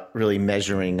about really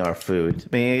measuring our food.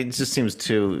 I mean, it just seems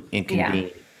too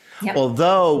inconvenient. Yep.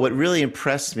 Although what really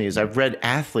impressed me is I've read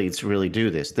athletes really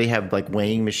do this. They have like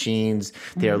weighing machines.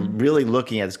 They're really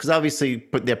looking at this because obviously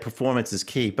their performance is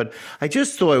key. But I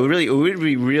just thought it would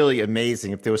be really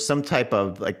amazing if there was some type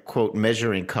of like quote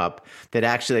measuring cup that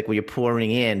actually like where you're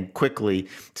pouring in quickly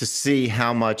to see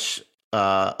how much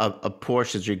of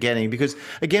portions you're getting. Because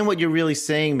again, what you're really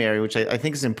saying, Mary, which I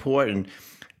think is important,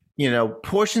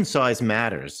 portion size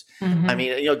matters. I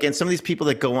mean, again, some of these people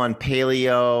that go on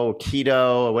paleo or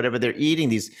keto or whatever, they're eating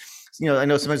these, I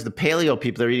know sometimes the paleo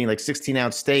people, they're eating like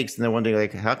 16-ounce steaks and they're wondering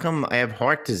like, how come I have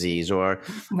heart disease or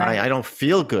I don't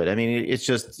feel good? I mean, it's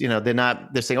just,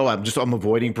 they're saying, oh, I'm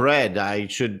avoiding bread. I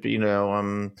should,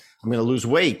 I'm going to lose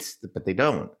weight, but they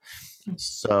don't.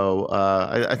 So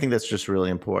I think that's just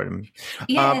really important.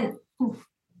 Yeah.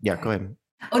 Yeah, go ahead.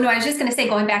 Oh no, I was just going to say,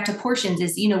 going back to portions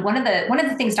is, one of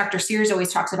the things Dr. Sears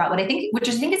always talks about, which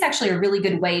I think is actually a really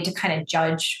good way to kind of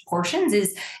judge portions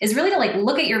is really to like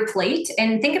look at your plate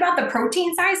and think about the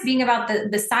protein size being about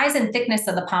the size and thickness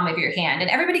of the palm of your hand.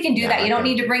 And everybody can do that. You don't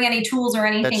need to bring any tools or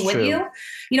anything with you.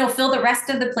 Fill the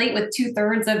rest of the plate with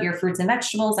 2/3 of your fruits and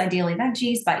vegetables, ideally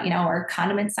veggies, but or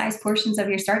condiment sized portions of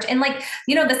your starch. And like,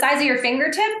 the size of your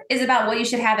fingertip is about what you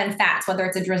should have in fats, whether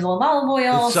it's a drizzle of olive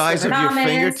oil, the size of your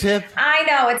fingertip. I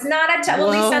know it's not at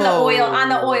least on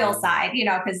the oil side,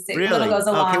 because it little goes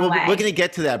a long way. We're going to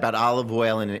get to that about olive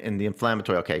oil and the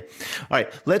inflammatory. Okay. All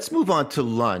right. Let's move on to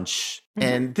lunch.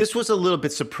 And this was a little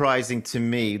bit surprising to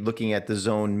me looking at the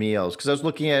zone meals because I was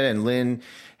looking at it and Lynn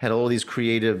had all these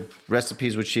creative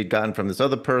recipes which she had gotten from this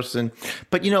other person.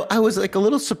 But, I was like a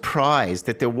little surprised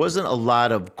that there wasn't a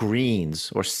lot of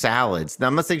greens or salads. Now,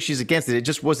 I'm not saying she's against it. It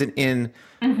just wasn't in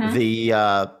the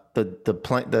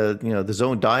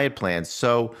zone diet plan.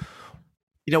 So,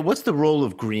 what's the role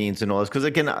of greens and all this? Because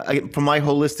again, from my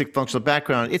holistic functional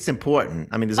background, it's important.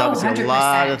 I mean, there's obviously 100%. A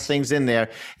lot of things in there,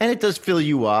 and it does fill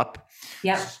you up.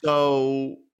 Yeah.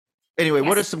 So anyway,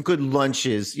 what are some good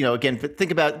lunches? Again,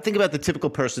 think about the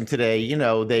typical person today.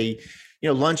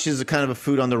 Lunch is a kind of a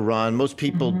food on the run. Most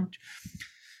people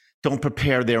don't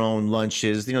prepare their own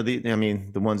lunches.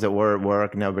 The ones that were at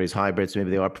work, and everybody's hybrid, so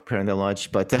maybe they are preparing their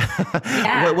lunch. But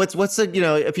what's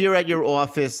if you're at your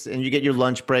office and you get your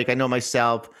lunch break, I know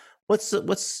myself,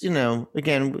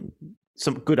 again,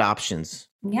 some good options.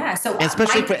 Yeah. So And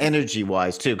especially for energy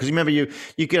wise too, because remember you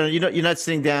can you're not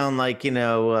sitting down like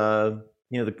the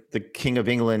King of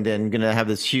England and gonna have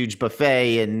this huge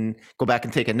buffet and go back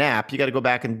and take a nap. You got to go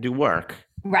back and do work.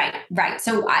 Right, right.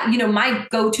 So, my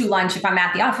go-to lunch if I'm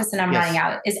at the office and I'm running Yes.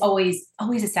 out is always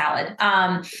a salad,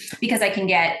 because I can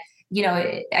get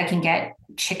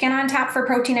chicken on top for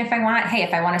protein if I want. Hey,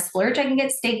 if I want to splurge, I can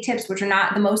get steak tips, which are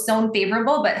not the most zone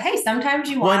favorable, but hey, sometimes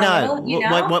you Why want a not? little, you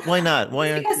know. Why not?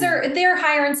 Why aren't Because they're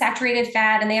higher in saturated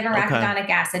fat and they have okay? arachidonic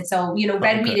acid. So,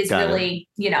 red meat Okay, is got it. really,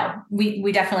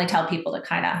 we definitely tell people to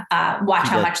kind of watch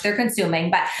Keep how that. much they're consuming.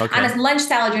 But on Okay. a lunch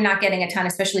salad, you're not getting a ton,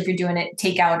 especially if you're doing it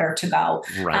takeout or to go.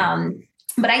 Right.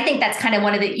 But I think that's kind of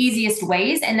one of the easiest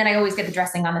ways. And then I always get the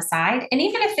dressing on the side. And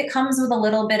even if it comes with a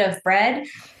little bit of bread,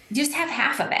 just have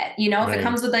half of it. If it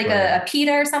comes with like a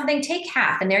pita or something, take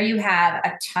half. And there you have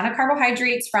a ton of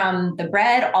carbohydrates from the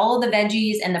bread, all of the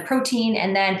veggies and the protein.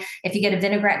 And then if you get a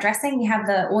vinaigrette dressing, you have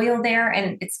the oil there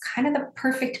and it's kind of the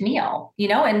perfect meal,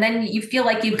 and then you feel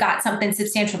like you've got something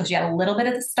substantial because you have a little bit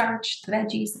of the starch, the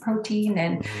veggies, the protein.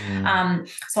 And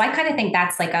so I kind of think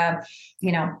that's like an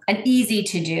easy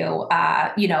to do,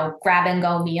 grab and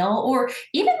go meal, or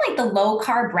even like the low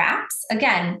carb wraps.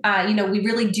 Again, we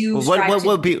really do. Well, what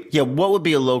would be what would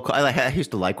be a low carb? I used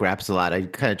to like wraps a lot. I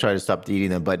kind of try to stop eating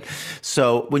them. But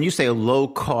so when you say a low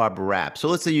carb wrap, so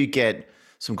let's say you get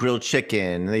some grilled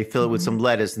chicken and they fill it with some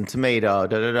lettuce and tomato,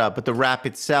 but the wrap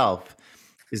itself,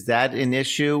 is that an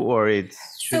issue or it's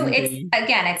So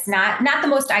it's not the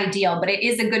most ideal, but it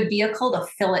is a good vehicle to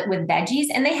fill it with veggies.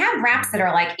 And they have wraps that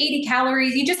are like 80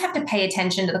 calories. You just have to pay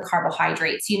attention to the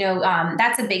carbohydrates.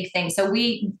 That's a big thing. So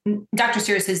Dr.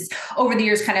 Sears has over the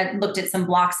years kind of looked at some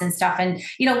blocks and stuff and,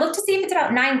 look to see if it's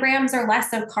about 9 grams or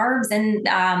less of carbs and,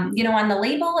 on the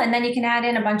label. And then you can add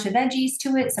in a bunch of veggies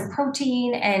to it, some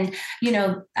protein and,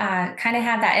 kind of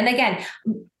have that. And again,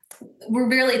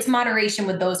 it's moderation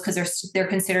with those because they're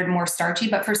considered more starchy.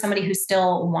 But for somebody who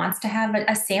still wants to have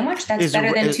a sandwich, that's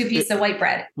better than 2 pieces of white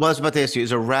bread. Well, I was about to ask you,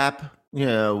 is a wrap,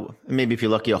 maybe if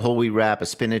you're lucky, a whole wheat wrap, a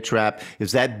spinach wrap,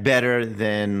 is that better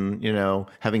than,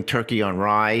 having turkey on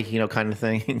rye, kind of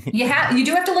thing? You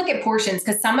do have to look at portions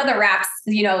because some of the wraps,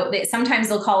 sometimes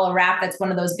they'll call a wrap that's one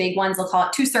of those big ones. They'll call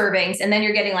it 2 servings, and then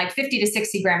you're getting like 50 to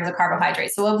 60 grams of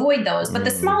carbohydrates. So avoid those. But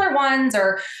the smaller ones,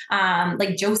 or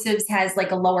like Joseph's has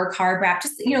like a lower carb wrap.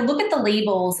 Just look at the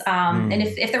labels. And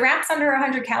if the wrap's under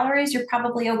 100 calories, you're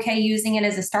probably okay using it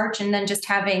as a starch, and then just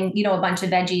having a bunch of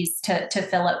veggies to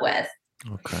fill it with.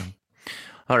 Okay.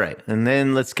 All right. And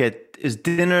then is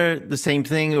dinner the same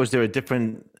thing, or is there a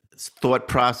different thought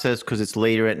process because it's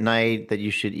later at night that you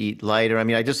should eat lighter? I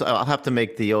mean, I'll have to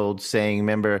make the old saying,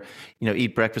 remember,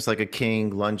 eat breakfast like a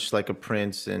king, lunch like a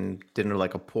prince, and dinner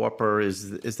like a pauper. Is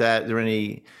there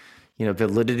any,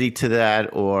 validity to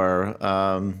that, or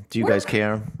do you guys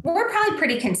care? We're probably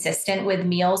pretty consistent with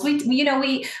meals. We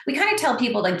kind of tell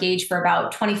people to gauge for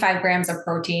about 25 grams of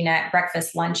protein at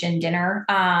breakfast, lunch, and dinner.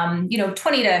 20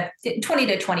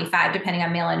 to 25, depending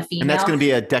on male and female. And that's going to be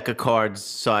a deck of cards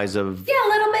size of. Yeah, a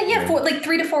little bit. Yeah, like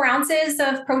 3 to 4 ounces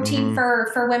of protein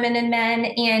for women and men.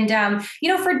 And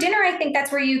for dinner, I think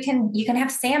that's where you can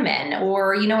have salmon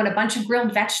or and a bunch of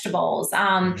grilled vegetables.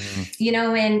 And if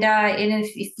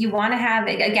you want to have,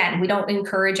 again, we don't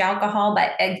encourage alcohol,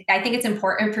 but I think it's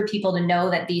important for people to know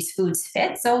that these foods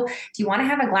fit. So if you want to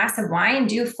have a glass of wine,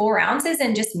 do 4 ounces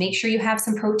and just make sure you have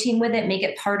some protein with it, make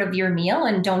it part of your meal,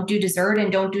 and don't do dessert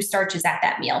and don't do starches at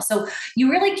that meal. So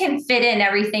you really can fit in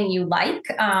everything you like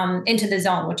into the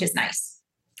zone, which is nice.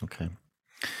 Okay.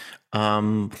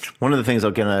 One of the things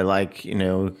again I like,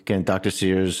 Dr.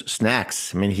 Sears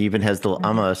snacks. I mean, he even has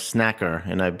I'm a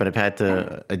snacker, but I've had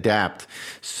to adapt.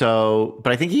 So,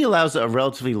 but I think he allows a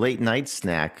relatively late night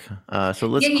snack. So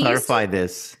let's clarify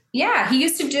this. Yeah, he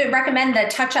used to recommend the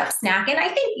touch-up snack, and I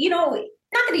think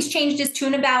not that he's changed his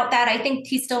tune about that. I think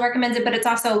he still recommends it, but it's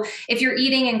also if you're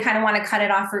eating and kind of want to cut it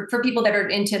off for people that are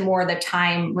into more of the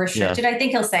time restricted, I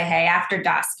think he'll say, hey, after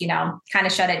dusk, kind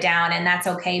of shut it down, and that's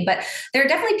okay. But there are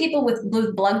definitely people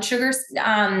with blood sugar,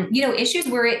 issues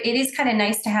where it is kind of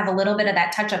nice to have a little bit of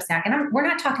that touch-up snack. And we're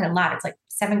not talking a lot. It's like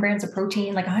 7 grams of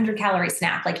protein, like 100-calorie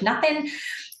snack, like nothing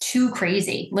too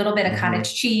crazy. Little bit of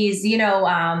cottage cheese,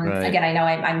 right. Again, I know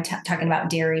I'm talking about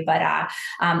dairy, but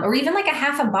or even like a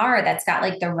half a bar that's got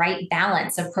like the right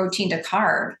balance of protein to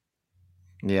carb.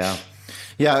 Yeah.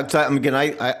 Again,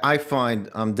 I find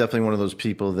I'm definitely one of those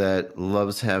people that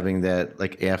loves having that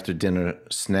like after dinner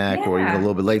snack or even a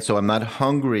little bit late, so I'm not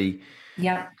hungry.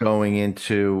 Going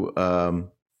into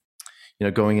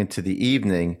going into the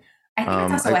evening. I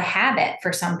think it's also a habit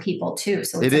for some people too.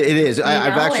 So it is.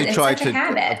 I've actually it's tried such a to.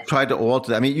 habit. I've tried to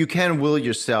alter that. I mean, you can will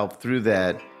yourself through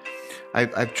that.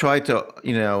 I've tried to,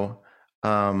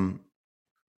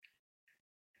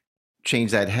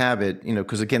 change that habit.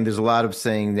 Because again, there's a lot of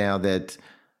saying now that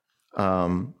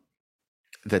um,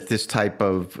 that this type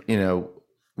of,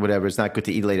 whatever, it's not good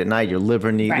to eat late at night. Your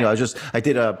liver needs, Right. I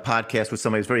did a podcast with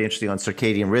somebody who's very interesting on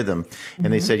circadian rhythm.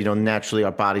 And they said, naturally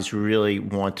our bodies really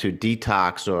want to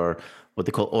detox, or what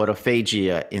they call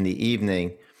autophagia, in the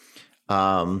evening.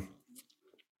 But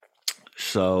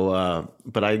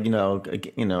I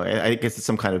guess it's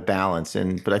some kind of balance,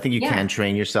 but I think you can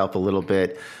train yourself a little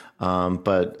bit.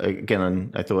 But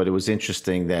again, I thought it was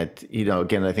interesting that,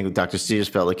 again, I think Dr. Sears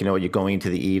felt like, you're going into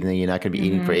the evening, you're not going to be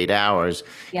eating for 8 hours.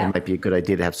 Yeah. It might be a good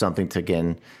idea to have something to,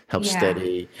 again, help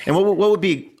steady. And what would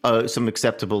be some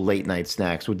acceptable late night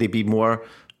snacks? Would they be more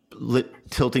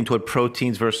tilting toward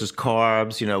proteins versus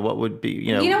carbs? What would be,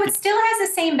 it still has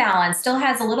the same balance, still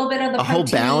has a little bit of the a protein. whole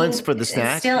balance for the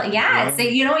snack? Still, so,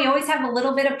 you always have a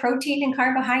little bit of protein and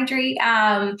carbohydrate.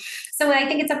 So I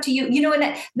think it's up to you,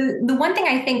 and the one thing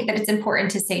I think that it's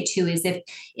important to say too, is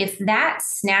if that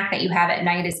snack that you have at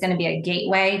night is going to be a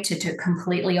gateway to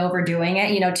completely overdoing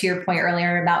it, to your point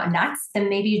earlier about nuts, then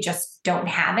maybe you just don't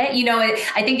have it.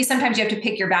 I think sometimes you have to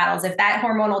pick your battles. If that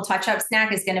hormonal touch-up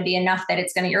snack is going to be enough that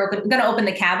you're going to open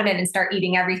the cabinet and start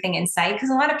eating everything in sight, because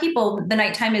a lot of people, the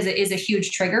nighttime is a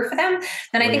huge trigger for them,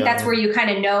 then I think that's where you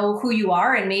kind of know who you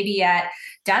are. And maybe at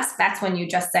dusk, that's when you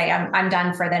just say, I'm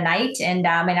done for the night, and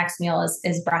my next meal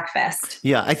is breakfast.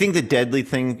 Yeah, I think the deadly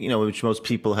thing, which most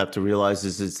people have to realize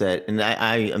is that, and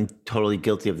I am totally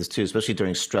guilty of this too, especially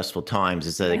during stressful times,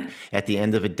 is that like, at the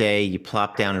end of a day, you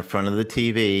plop down in front of the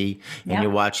TV and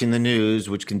you're watching the news,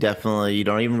 which can definitely, you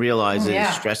don't even realize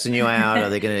it's stressing you out. Are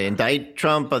they going to indict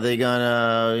Trump? Are they going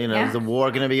to, is the war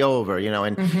going to be over?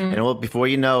 And before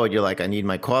you know it, you're like, I need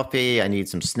my coffee, I need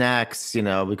some snacks,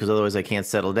 because otherwise I can't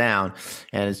settle down.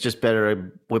 And it's just better to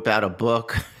whip out a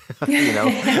book,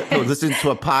 listen to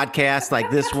a podcast like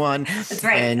this one. That's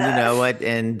right. And you know what?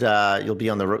 And you'll be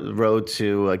on the road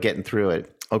to getting through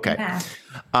it. Okay. Yeah.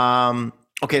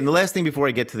 Okay. And the last thing before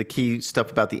I get to the key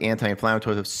stuff about the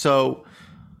anti-inflammatory stuff. So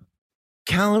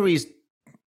calories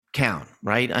count,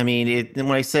 right? I mean,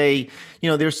 when I say,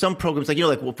 there's some programs like,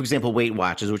 for example, Weight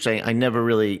Watchers, which I never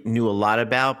really knew a lot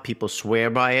about. People swear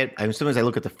by it. Sometimes I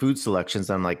look at the food selections,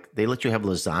 and I'm like, they let you have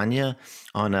lasagna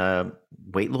on a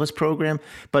weight loss program,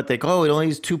 but they go, it only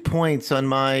is 2 points on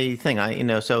my thing.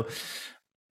 So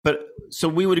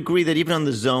we would agree that even on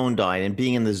the zone diet and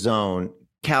being in the zone,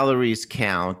 calories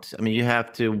count. I mean, you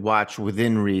have to watch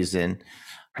within reason.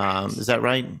 Is that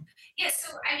right? Yes.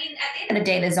 So, at the end of the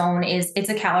day, the zone it's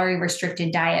a calorie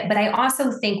restricted diet, but I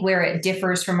also think where it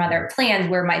differs from other plans,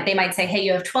 where they might say, hey,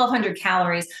 you have 1,200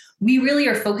 calories. We really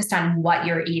are focused on what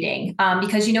you're eating.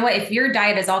 Because you know what, if your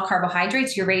diet is all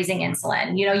carbohydrates, you're raising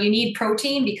insulin. You need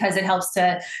protein because it helps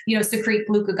to, secrete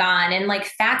glucagon, and like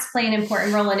fats play an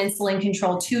important role in insulin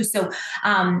control too. So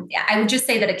I would just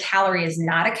say that a calorie is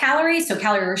not a calorie. So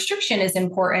calorie restriction is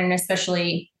important,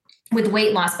 especially with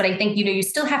weight loss. But I think, you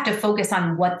still have to focus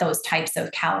on what those types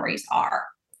of calories are.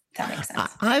 If that makes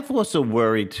sense. I've also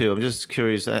worried too. I'm just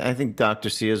curious. I think Dr.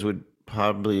 Sears would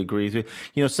probably agree with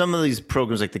you. Some of these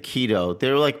programs like the keto,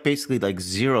 they're like basically like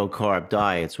zero carb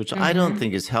diets, which I don't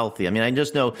think is healthy. I mean, I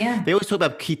just know they always talk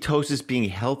about ketosis being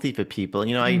healthy for people.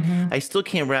 I still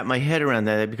can't wrap my head around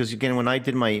that, because again, when I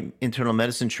did my internal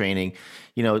medicine training,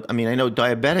 I know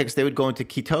diabetics, they would go into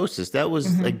ketosis. That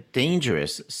was like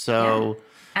dangerous. So,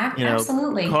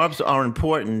 absolutely. Carbs are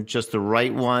important, just the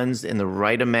right ones in the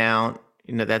right amount.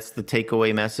 That's the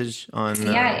takeaway message on.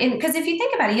 Because if you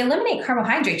think about it, you eliminate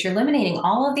carbohydrates, you're eliminating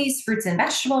all of these fruits and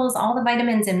vegetables, all the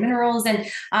vitamins and minerals. And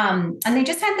they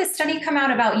just had this study come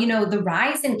out about, the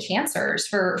rise in cancers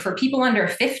for people under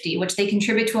 50, which they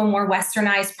contribute to a more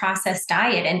westernized processed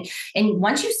diet. And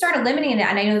once you start eliminating that,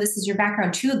 and I know this is your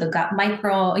background too, the gut the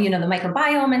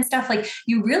microbiome and stuff, like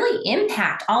you really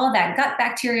impact all of that gut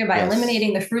bacteria by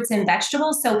eliminating the fruits and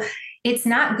vegetables. So it's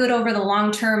not good over the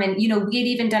long term. And, we had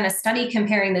even done a study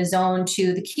comparing the zone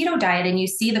to the keto diet, and you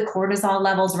see the cortisol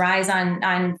levels rise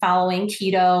on following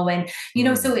keto. And,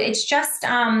 so it's just,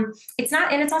 it's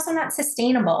not, and it's also not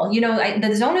sustainable.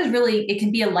 The zone is really, it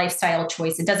can be a lifestyle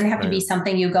choice. It doesn't have to be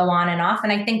something you go on and off.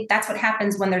 And I think that's what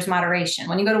happens when there's moderation.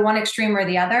 When you go to one extreme or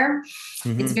the other,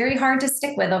 it's very hard to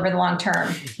stick with over the long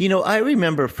term. I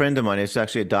remember a friend of mine, it's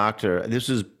actually a doctor. This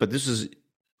is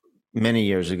many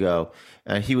years ago.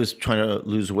 He was trying to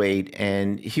lose weight,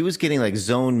 and he was getting like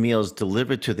zone meals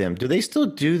delivered to them. Do they still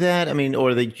do that? I mean,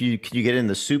 or can you get it in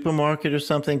the supermarket or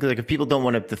something? 'Cause, like, if people don't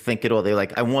want to think at all, they're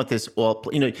like, I want this all.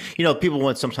 People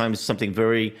want sometimes something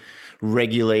very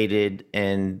regulated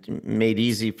and made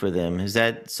easy for them. Is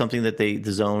that something that the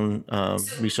zone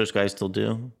research guys still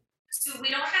do? So we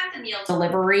don't have the meal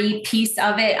delivery piece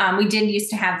of it. We did used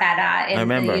to have that I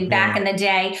remember, in back yeah. in the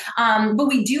day, but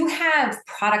we do have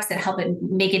products that help it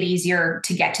make it easier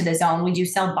to get to the zone. We do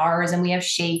sell bars and we have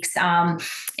shakes, and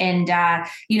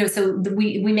we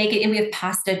make it. And we have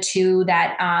pasta too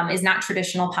that is not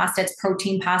traditional pasta; it's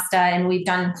protein pasta, and we've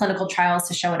done clinical trials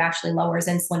to show it actually lowers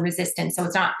insulin resistance. So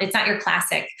it's not your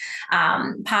classic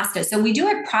pasta. So we do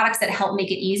have products that help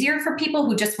make it easier for people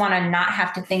who just want to not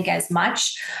have to think as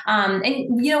much.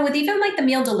 With even like the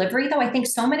meal delivery, though, I think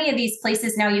so many of these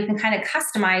places now you can kind of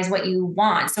customize what you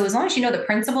want. So as long as you know the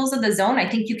principles of the zone, I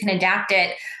think you can adapt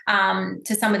it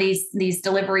to some of these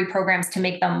delivery programs to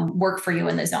make them work for you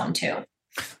in the zone too.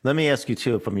 Let me ask you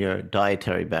too, from your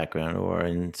dietary background, or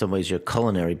in some ways your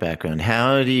culinary background,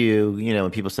 how do you,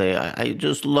 when people say, I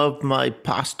just love my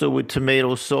pasta with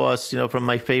tomato sauce, from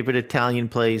my favorite Italian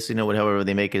place, whatever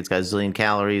they make it, it's got a zillion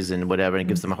calories and whatever, and it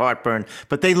gives them heartburn,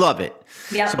 but they love it.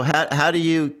 Yeah. So how do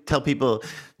you tell people,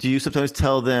 do you sometimes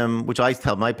tell them, which I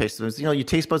tell my patients, your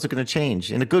taste buds are going to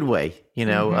change in a good way,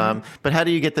 but how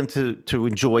do you get them to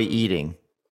enjoy eating?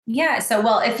 Yeah. So,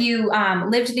 well, if you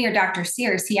lived near Dr.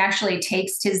 Sears, he actually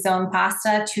takes his own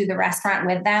pasta to the restaurant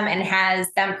with them and has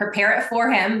them prepare it for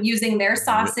him using their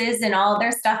sauces and all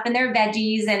their stuff and their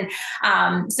veggies.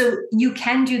 And so you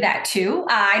can do that too.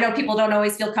 I know people don't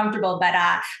always feel comfortable, but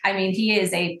he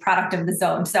is a product of the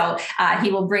zone. So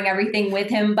he will bring everything with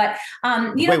him. But,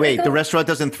 wait, the restaurant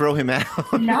doesn't throw him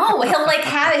out? No, he'll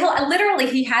literally,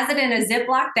 he has it in a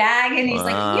Ziploc bag and he's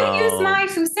like, you use my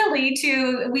fusilli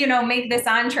to, make this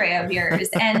entree of yours.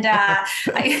 And and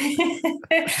nobody,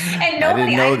 I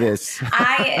didn't know this.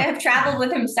 I have traveled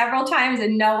with him several times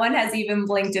and no one has even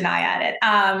blinked an eye at it.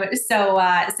 So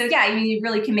yeah, you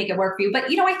really can make it work for you. But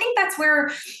I think that's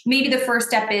where maybe the first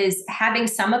step is having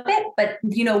some of it, but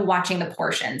watching the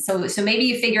portion. So maybe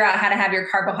you figure out how to have your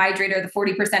carbohydrate or the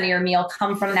 40% of your meal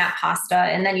come from that pasta,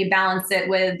 and then you balance it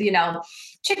with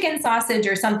chicken sausage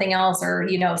or something else, or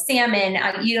salmon,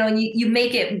 and you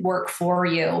make it work for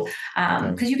you,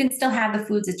 because you can still have the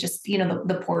foods. It's just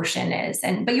the portion is.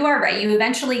 But you are right, you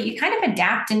kind of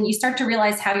adapt and you start to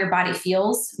realize how your body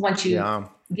feels once you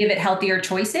give it healthier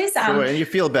choices. Sure, and you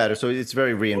feel better, so it's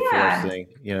very reinforcing.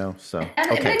 So but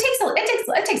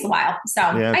it takes a while, so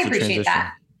I appreciate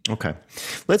that. Okay.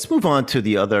 Let's move on to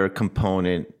the other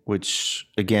component, which,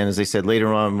 again, as I said,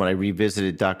 later on when I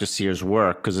revisited Dr. Sears'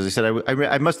 work, because as I said,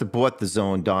 I must have bought the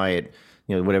Zone diet,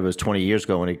 whatever it was 20 years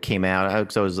ago when it came out,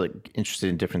 because I was like interested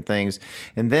in different things.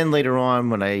 And then later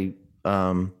on when I,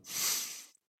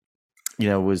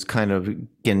 was kind of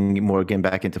getting more again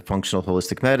back into functional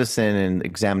holistic medicine and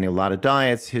examining a lot of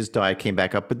diets, his diet came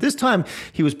back up. But this time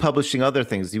he was publishing other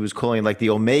things. He was calling like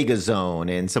the Omega Zone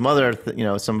and some other,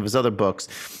 some of his other books,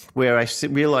 where I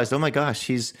realized, oh my gosh,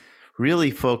 he's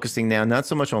really focusing now not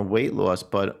so much on weight loss,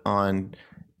 but on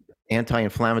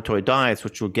anti-inflammatory diets,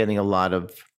 which were getting a lot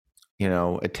of,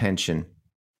 attention.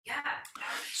 Yeah.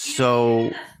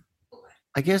 So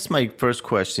I guess my first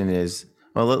question is,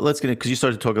 well, let's get it, because you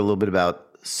started to talk a little bit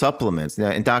about supplements.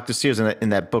 Now, and Dr. Sears in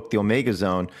that book, The Omega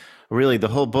Zone, really the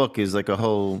whole book is like a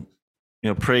whole,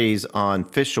 praise on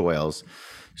fish oils.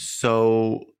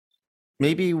 So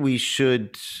maybe we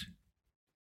should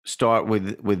start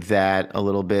with that a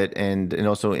little bit, and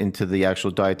also into the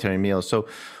actual dietary meals. So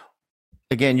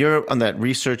again, you're on that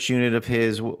research unit of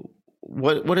his.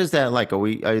 What is that like?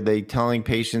 Are they telling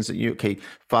patients that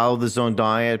follow the Zone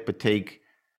diet, but take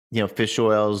fish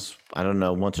oils, I don't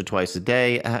know, once or twice a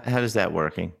day? How does that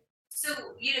working? So,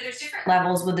 there's different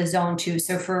levels with the Zone too.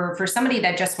 So for somebody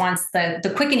that just wants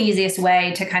the quick and easiest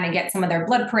way to kind of get some of their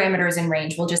blood parameters in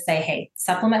range, we'll just say, hey,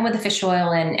 supplement with the fish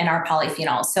oil and our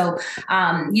polyphenols. So,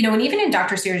 and even in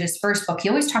Dr. Sears' first book, he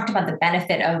always talked about the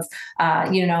benefit of,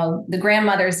 the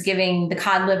grandmothers giving the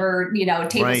cod liver,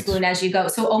 tablespoon as you go.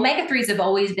 So omega-3s have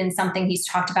always been something he's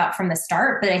talked about from the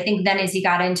start. But I think then as he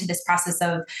got into this process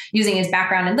of using his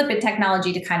background in lipid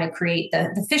technology to kind of create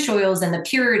the fish oils and the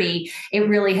purity, it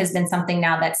really has been something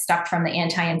now that's stuck from the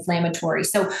anti-inflammatory.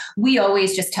 So we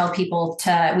always just tell people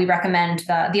we recommend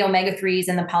the omega-3s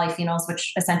and the polyphenols,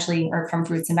 which essentially are from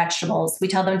fruits and vegetables. We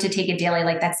tell them to take it daily.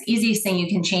 Like, that's the easiest thing you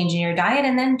can change in your diet,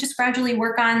 and then just gradually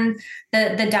work on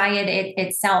the diet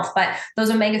itself. But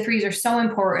those omega-3s are so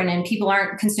important, and people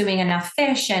aren't consuming enough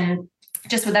fish. And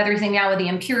just with everything now with the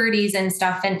impurities and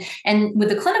stuff. And with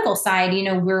the clinical side,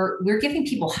 we're giving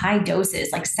people high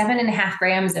doses, like 7.5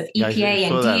 grams of Yeah, I EPA and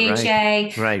saw that.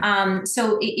 Right. DHA. Right.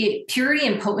 So purity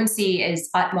and potency is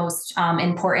utmost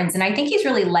importance. And I think he's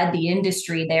really led the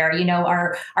industry there.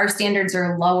 Our standards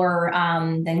are lower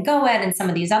than GOED and some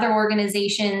of these other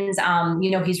organizations.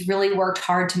 He's really worked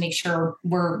hard to make sure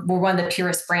we're one of the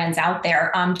purest brands out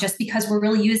there, just because we're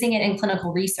really using it in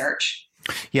clinical research.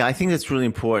 Yeah, I think that's really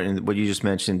important, what you just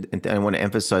mentioned. And I want to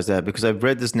emphasize that because I've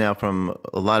read this now from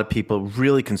a lot of people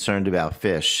really concerned about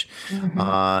fish.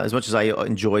 As much as I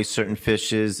enjoy certain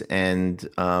fishes, and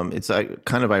it's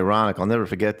kind of ironic. I'll never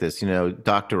forget this.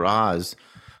 Dr. Oz,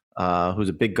 who's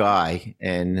a big guy,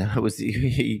 and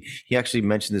he actually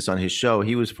mentioned this on his show.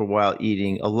 He was for a while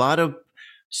eating a lot of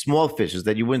small fishes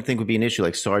that you wouldn't think would be an issue,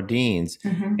 like sardines.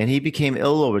 And he became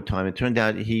ill over time. It turned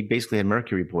out he basically had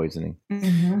mercury poisoning.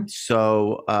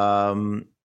 So,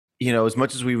 as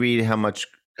much as we read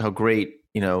how great,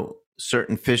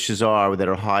 certain fishes are that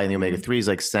are high in the omega-3s,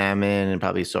 like salmon and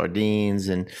probably sardines.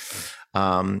 And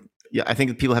yeah, I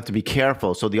think that people have to be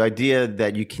careful. So the idea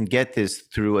that you can get this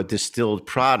through a distilled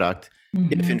product,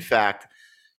 if in fact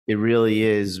it really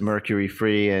is mercury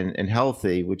free and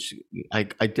healthy, which I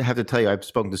have to tell you, I've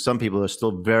spoken to some people who are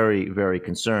still very, very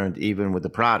concerned, even with the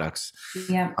products.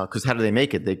 Yeah. Because how do they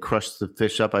make it? They crush the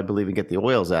fish up, I believe, and get the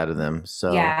oils out of them.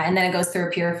 So yeah, and then it goes through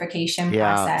a purification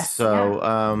process. So,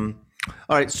 all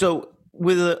right. So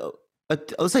with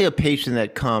let's say a patient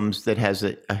that comes that has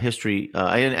a history,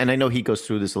 and I know he goes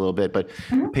through this a little bit, but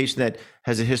a patient that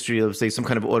has a history of, say, some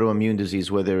kind of autoimmune disease,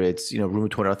 whether it's,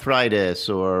 rheumatoid arthritis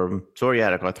or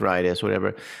psoriatic arthritis,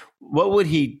 whatever, what would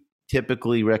he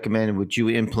typically recommend, would you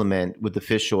implement with the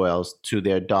fish oils to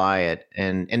their diet,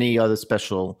 and any other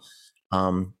special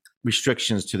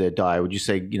restrictions to their diet? Would you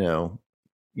say,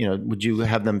 would you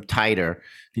have them tighter,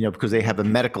 because they have a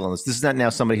medical illness? This is not now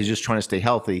somebody who's just trying to stay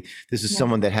healthy. This is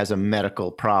someone that has a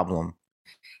medical problem.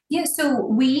 Yeah, so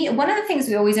one of the things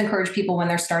we always encourage people when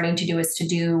they're starting to do is to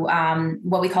do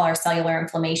what we call our cellular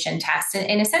inflammation test.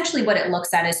 And essentially what it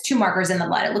looks at is two markers in the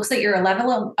blood. It looks at your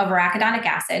level of arachidonic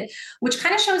acid, which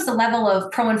kind of shows the level of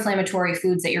pro-inflammatory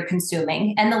foods that you're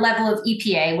consuming, and the level of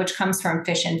EPA, which comes from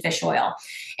fish and fish oil.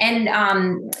 And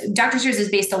Dr. Sears has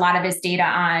based a lot of his data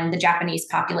on the Japanese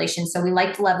population. So we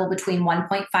like the level between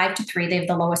 1.5 to 3. They have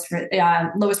the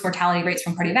lowest mortality rates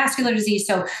from cardiovascular disease.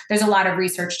 So there's a lot of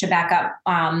research to back up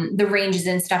the ranges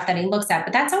and stuff that he looks at.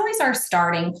 But that's always our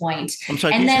starting point. I'm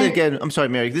sorry, can you say that again? I'm sorry,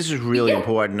 Mary. This is really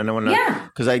important. And I want to,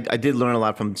 because I did learn a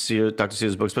lot from Dr.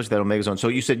 Sears' book, especially that omega zone. So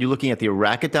you said you're looking at the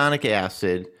arachidonic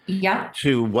acid. Yeah.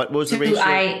 To what was the ratio?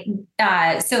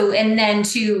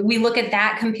 We look at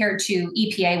that compared to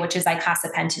EPA, which is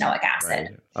eicosapentaenoic acid. Right.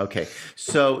 Okay.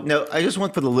 So now I just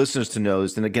want for the listeners to know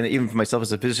this, and again, even for myself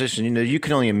as a physician, you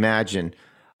can only imagine.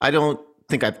 I don't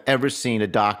think I've ever seen a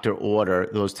doctor order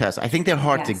those tests. I think they're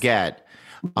hard to get.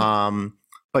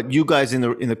 But you guys in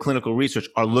the clinical research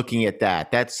are looking at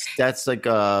that. That's like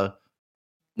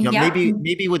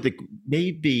maybe with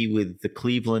the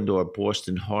Cleveland or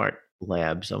Boston Heart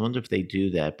labs. I wonder if they do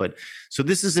that. But so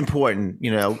this is important,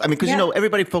 because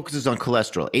everybody focuses on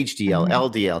cholesterol, HDL,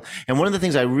 LDL. And one of the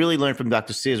things I really learned from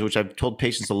Dr. Sears, which I've told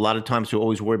patients a lot of times who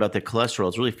always worry about their cholesterol,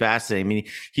 it's really fascinating. I mean,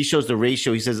 he shows the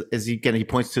ratio. He says, he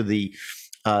points to the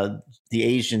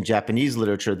Asian Japanese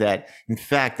literature that in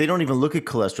fact, they don't even look at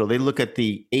cholesterol. They look at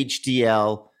the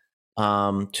HDL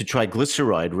to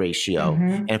triglyceride ratio.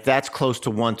 And if that's close to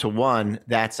 1-to-1,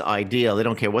 that's ideal. They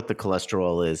don't care what the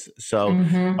cholesterol is. So,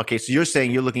 okay. So you're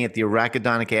saying you're looking at the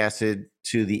arachidonic acid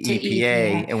to the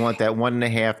EPA and want that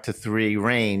 1.5 to 3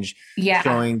 range,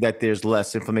 showing that there's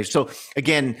less inflammation. So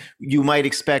again, you might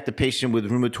expect a patient with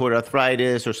rheumatoid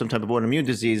arthritis or some type of autoimmune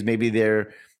disease, maybe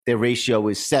their ratio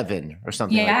is 7 or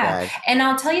something like that. And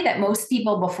I'll tell you that most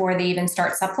people, before they even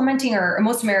start supplementing, or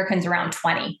most Americans around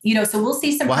 20, so we'll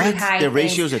see some pretty high. Their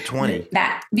ratios at 20.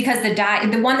 That because the diet,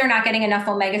 the one, they're not getting enough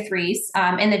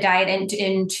omega-3s in the diet,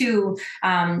 and two,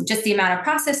 just the amount of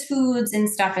processed foods and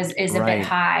stuff is a bit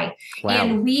high. Wow.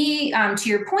 And we, to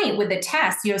your point with the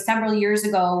test, several years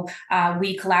ago,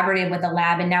 we collaborated with a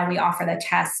lab, and now we offer the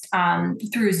test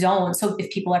through Zone. So if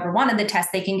people ever wanted the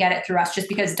test, they can get it through us, just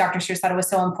because Dr. Sears thought it was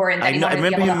so important. I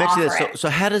remember you mentioned this. So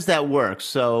how does that work?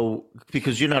 So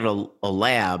because you're not a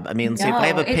lab, I mean, say if I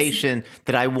have a patient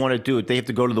that I want to do it, they have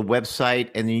to go to the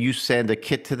website and then you send a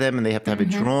kit to them and they have to have it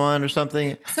drawn or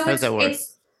something. So how does that work?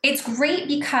 It's great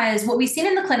because what we've seen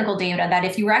in the clinical data, that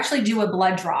if you actually do a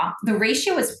blood draw, the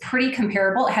ratio is pretty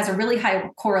comparable. It has a really high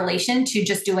correlation to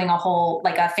just doing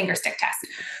a finger stick test.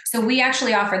 So we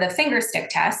actually offer the finger stick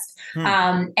test.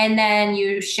 And then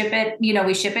you ship it,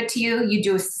 we ship it to you. You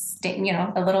do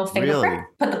a little finger prick, Really?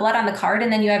 put the blood on the card,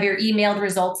 and then you have your emailed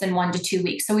results in 1 to 2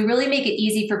 weeks. So we really make it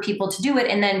easy for people to do it.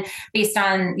 And then based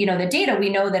on, the data, we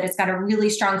know that it's got a really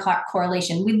strong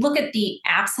correlation. We look at the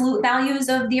absolute values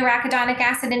of the arachidonic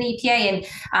acid and EPA,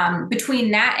 and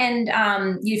between that and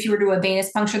if you were to do a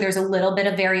venous puncture, there's a little bit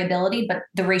of variability, but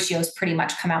the ratios pretty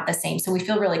much come out the same. So we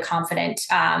feel really confident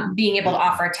being able to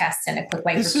offer a test in a quick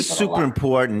way. This is super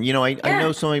important. I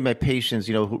know some of my patients,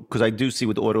 because I do see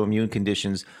with autoimmune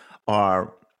conditions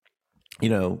are,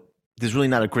 there's really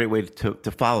not a great way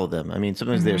to follow them. I mean,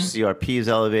 sometimes their CRP is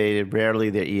elevated, rarely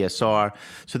their ESR.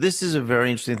 So this is a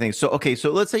very interesting thing. So, okay,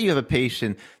 so let's say you have a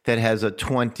patient that has a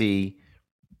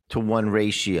 20-to-1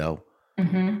 ratio.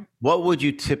 What would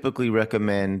you typically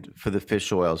recommend for the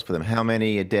fish oils for them? How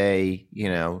many a day,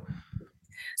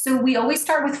 So we always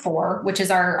start with 4, which is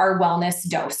our wellness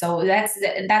dose. So that's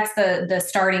the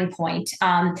starting point.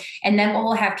 And then what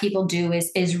we'll have people do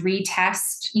is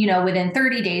retest, within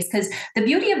 30 days. Because the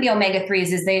beauty of the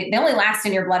omega-3s is they only last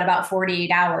in your blood about 48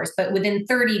 hours, but within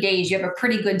 30 days, you have a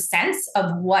pretty good sense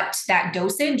of what that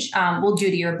dosage will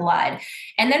do to your blood.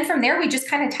 And then from there, we just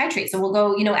kind of titrate. So we'll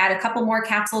go, add a couple more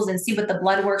capsules and see what the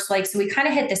blood works like. So we kind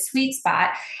of hit the sweet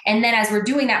spot. And then as we're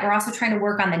doing that, we're also trying to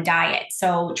work on the diet.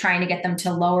 So trying to get them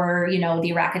to lower,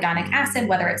 the arachidonic acid,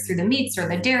 whether it's through the meats or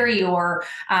the dairy or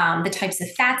the types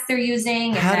of fats they're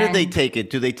using. How do they take it?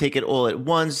 Do they take it all at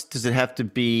once? Does it have to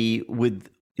be with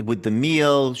the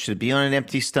meal? Should it be on an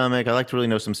empty stomach? I like to really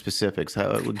know some specifics.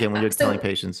 How, again, when you're telling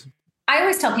patients. I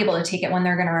always tell people to take it when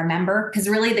they're going to remember, because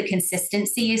really the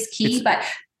consistency is key.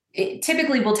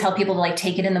 Typically we'll tell people to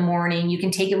take it in the morning. You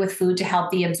can take it with food to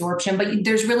help the absorption, but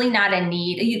there's really not a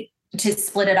need to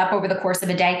split it up over the course of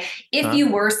a day. If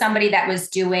you were somebody that was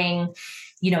doing,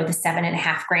 the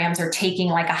 7.5 grams or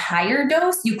taking a higher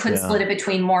dose, you could split it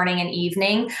between morning and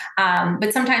evening.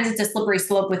 But sometimes it's a slippery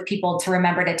slope with people to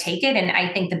remember to take it. And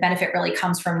I think the benefit really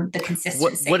comes from the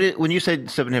consistency. When you said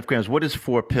 7.5 grams, what is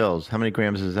 4 pills? How many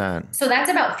grams is that? So that's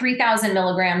about 3,000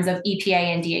 milligrams of EPA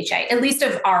and DHA, at least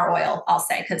of our oil, I'll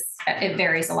say, because it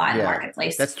varies a lot in the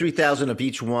marketplace. That's 3,000 of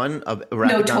each one of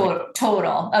No,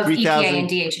 total of EPA and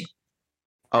DHA.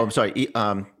 Oh, I'm sorry.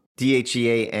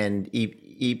 DHEA and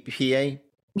EPA?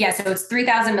 Yeah, so it's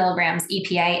 3,000 milligrams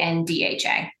EPA and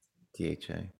DHA.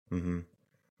 DHA.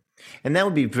 And that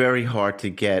would be very hard to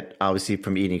get, obviously,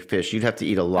 from eating fish. You'd have to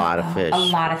eat a lot of fish. A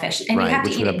lot of fish. And you have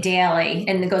to eat it daily.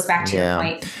 And it goes back to your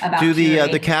point about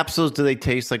the capsules, do they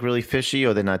taste really fishy,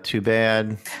 or they're not too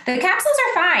bad? The capsules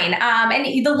are fine. And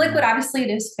the liquid, obviously, it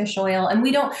is fish oil. And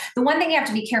the one thing you have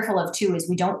to be careful of too is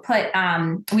we don't put,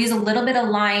 we use a little bit of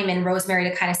lime and rosemary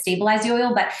to kind of stabilize the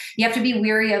oil, but you have to be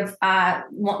wary of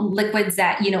liquids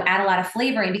that, add a lot of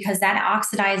flavoring, because that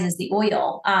oxidizes the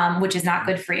oil, which is not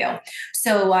good for you.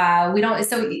 So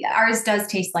ours does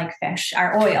taste like fish,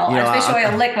 our oil, our fish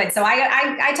oil liquid. So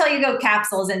I tell you go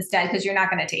capsules instead, because you're not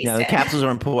going to taste it. The capsules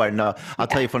are important. I'll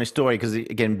tell you a funny story, because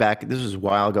again, this was a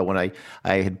while ago when I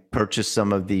had purchased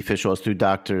some of the fish oils through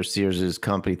Dr. Sears's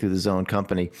company, through the Zone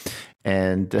company.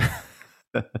 And to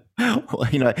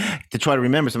try to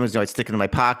remember, sometimes I'd stick it in my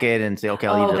pocket and say, okay,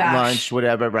 I'll eat it at lunch,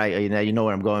 whatever, right? You know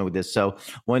where I'm going with this. So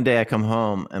one day I come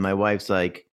home and my wife's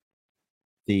like,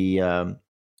 the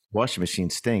washing machine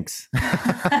stinks. And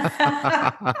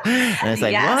it's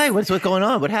like, why? What's going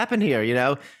on? What happened here?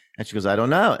 And she goes, I don't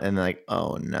know. And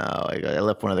oh no, I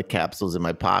left one of the capsules in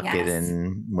my pocket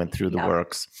and went through the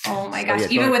works. Oh my gosh.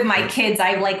 Even with my kids,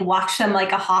 I watch them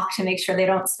like a hawk to make sure they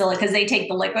don't spill it, because they take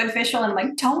the liquid fish oil and I'm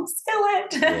like, don't spill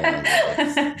it.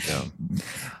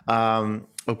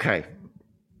 Okay.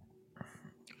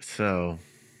 So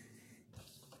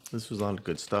this was a lot of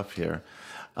good stuff here.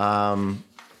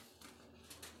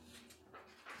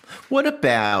 What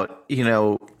about, I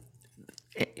know,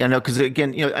 because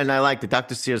again, and I like that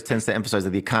Dr. Sears tends to emphasize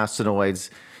that the eicosanoids,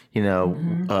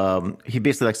 he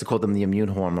basically likes to call them the immune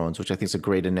hormones, which I think is a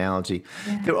great analogy.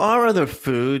 Yeah. There are other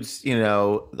foods,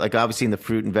 obviously in the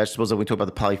fruit and vegetables that we talk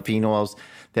about, the polyphenols,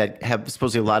 that have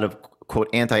supposedly a lot of,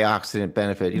 quote, antioxidant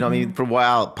benefit. I mean, for a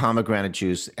while, pomegranate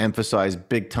juice emphasized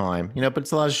big time, but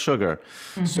it's a lot of sugar.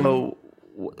 So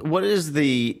what is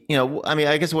the,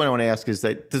 I guess what I want to ask is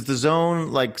that, does the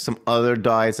Zone, like some other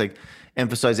diets,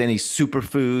 emphasize any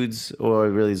superfoods, or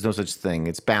really there's no such thing?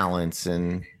 It's balance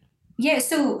and... Yeah,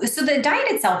 so the diet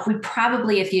itself, we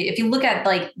probably, if you look at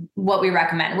like what we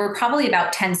recommend, we're probably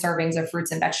about 10 servings of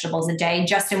fruits and vegetables a day,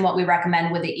 just in what we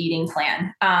recommend with the eating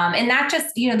plan. And that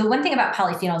just, the one thing about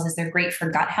polyphenols is they're great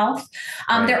for gut health.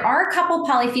 Right. There are a couple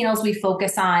polyphenols we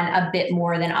focus on a bit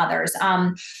more than others.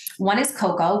 One is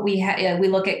cocoa. We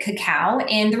look at cacao,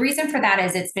 and the reason for that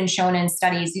is it's been shown in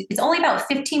studies. It's only about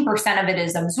 15% of it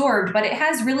is absorbed, but it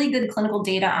has really good clinical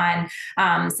data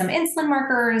on some insulin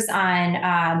markers,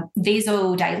 on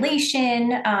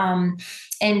vasodilation.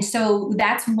 And so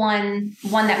that's one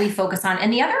that we focus on.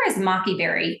 And the other is maqui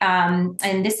berry.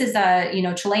 And this is a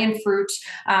Chilean fruit.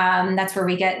 That's where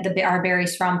we get our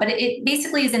berries from. But it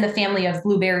basically is in the family of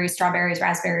blueberries, strawberries,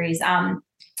 raspberries.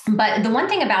 But the one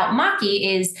thing about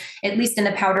maqui is, at least in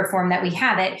the powder form that we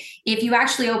have it, if you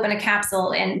actually open a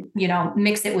capsule and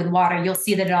mix it with water, you'll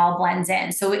see that it all blends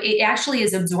in. So it actually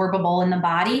is absorbable in the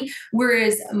body.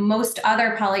 Whereas most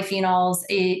other polyphenols,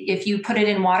 if you put it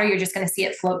in water, you're just going to see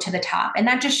it float to the top. And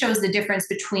that just shows the difference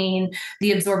between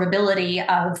the absorbability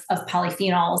of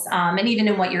polyphenols and even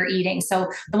in what you're eating.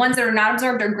 So the ones that are not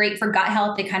absorbed are great for gut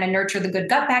health. They kind of nurture the good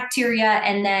gut bacteria.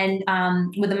 And then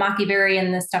with the maqui berry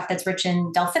and the stuff that's rich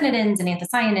in delphinidins and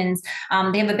anthocyanins,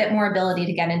 they have a bit more ability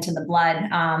to get into the blood.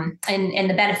 And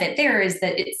the benefit there is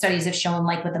that studies have shown,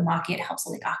 like with the maqui, it helps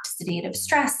with like oxidative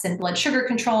stress and blood sugar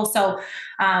control. So,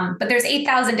 but there's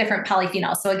 8,000 different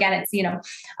polyphenols. So again, it's,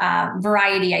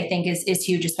 variety, I think is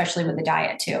huge, especially with the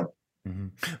diet too. Mm-hmm.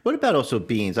 What about also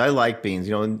beans? I like beans,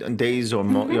 on days or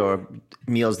or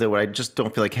meals that where I just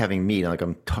don't feel like having meat. Like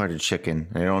I'm tired of chicken.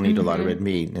 I don't eat a lot of red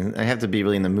meat, and I have to be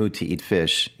really in the mood to eat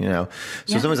fish, So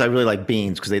sometimes I really like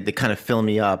beans because they kind of fill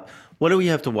me up. What do we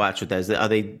have to watch with that? Are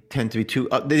they tend to be too,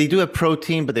 they do have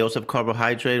protein, but they also have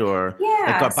carbohydrate, or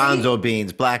like garbanzo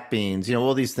beans, black beans,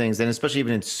 all these things. And especially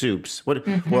even in soups, or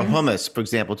hummus, for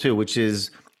example, too, which is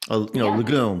a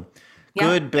legume.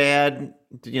 Good, bad,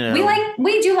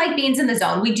 We do like beans in the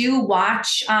zone. We do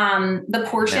watch the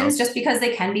portions just because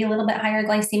they can be a little bit higher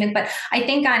glycemic. But I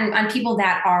think on people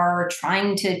that are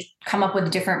trying to come up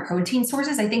with different protein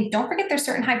sources, I think don't forget there's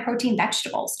certain high protein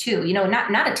vegetables too.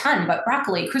 Not a ton, but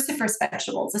broccoli, cruciferous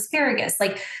vegetables, asparagus,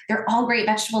 like they're all great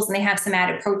vegetables and they have some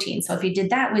added protein. So if you did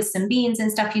that with some beans and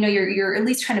stuff, you're at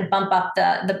least trying to bump up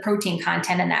the protein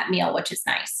content in that meal, which is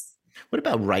nice. What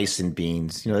about rice and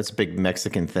beans? That's a big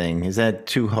Mexican thing. Is that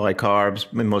too high carbs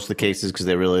in most of the cases? Because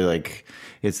they're really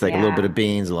it's like a little bit of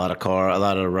beans, a lot of a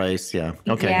lot of rice. Yeah.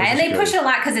 Okay. Yeah, and they push it a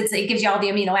lot because it gives you all the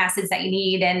amino acids that you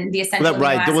need and the essential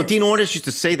amino acids. Well, Dean Ornish used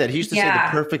to say that. He used to say the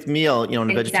perfect meal, in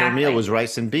a vegetarian meal was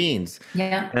rice and beans.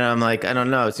 Yeah. And I'm like, I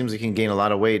don't know. It seems like you can gain a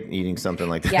lot of weight eating something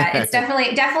like that. Yeah, it's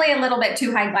definitely a little bit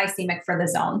too high glycemic for the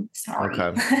zone. Sorry.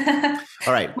 Okay.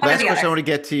 All right. Last question I want to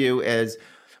get to you is,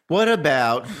 what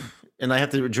about... And I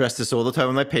have to address this all the time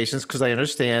with my patients because I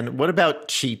understand. What about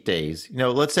cheat days?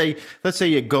 Let's say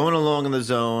you're going along in the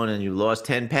zone and you lost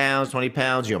 10 pounds, 20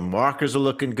 pounds, your markers are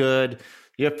looking good.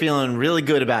 You're feeling really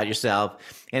good about yourself.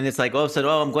 And it's like all of a sudden,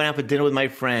 I'm going out for dinner with my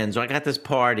friends, or I got this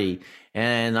party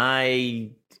and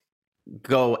I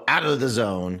go out of the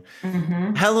zone.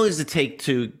 Mm-hmm. How long does it take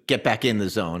to get back in the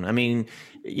zone? I mean,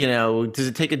 does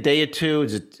it take a day or two?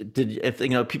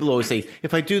 People always say,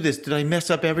 if I do this, did I mess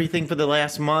up everything for the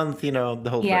last month? The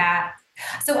whole thing. Yeah.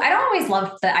 So I don't always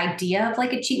love the idea of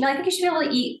like a cheat meal. I think you should be able to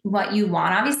eat what you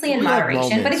want, obviously in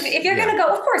moderation. But if you're going to go,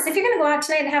 of course, if you're going to go out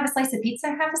tonight and have a slice of pizza,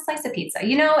 have a slice of pizza,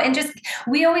 and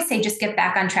we always say, just get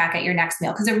back on track at your next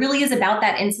meal. Because it really is about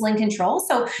that insulin control.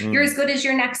 So you're as good as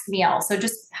your next meal. So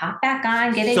just hop back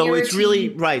on, get in your routine. So it's really,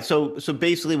 right. So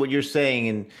basically what you're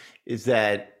saying is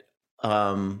that,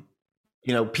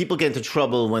 people get into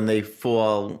trouble when they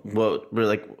fall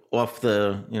off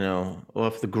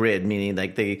the grid, meaning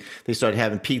like they start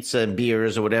having pizza and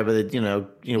beers or whatever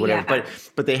whatever. Yeah.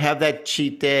 But they have that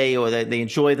cheat day or that they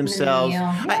enjoy themselves.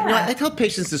 Yeah. I tell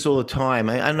patients this all the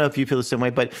time. I don't know if you feel the same way,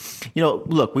 but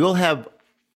look, we all have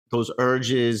those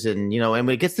urges, and and when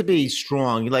it gets to be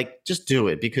strong, you just do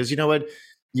it because you know what,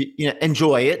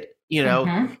 enjoy it.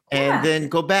 And then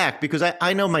go back, because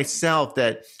I know myself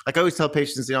that, like I always tell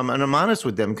patients, and I'm honest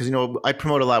with them because, I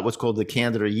promote a lot what's called the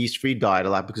candid or yeast-free diet a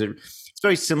lot because it's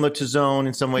very similar to zone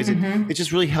in some ways. It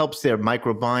just really helps their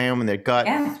microbiome and their gut.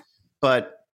 Yeah.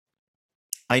 But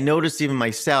I noticed even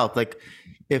myself, like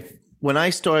when I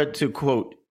start to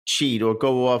quote cheat or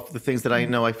go off the things that I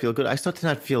know I feel good, I start to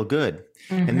not feel good.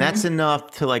 And that's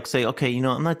enough to say, okay,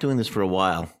 I'm not doing this for a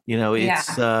while.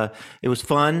 It was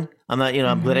fun. I'm not,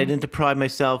 I'm glad I didn't deprive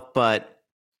myself, but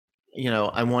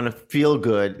I want to feel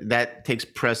good. That takes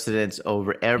precedence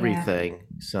over everything. Yeah.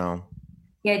 So.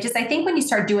 Yeah, just I think when you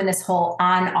start doing this whole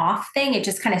on off thing, it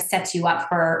just kind of sets you up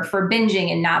for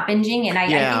binging and not binging. And I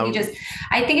think Yeah,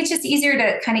 I think it's just easier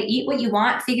to kind of eat what you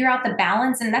want, figure out the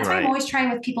balance. And that's why I'm right. always trying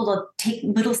with people to take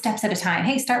little steps at a time.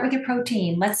 Hey, start with your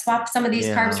protein. Let's swap some of these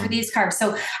carbs for Yeah, these carbs.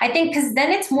 So I think because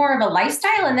then it's more of a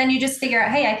lifestyle. And then you just figure out,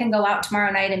 hey, I can go out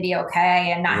tomorrow night and be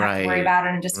okay and not have to worry right, about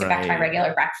it and just get back to my right.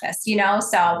 regular breakfast, you know?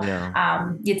 So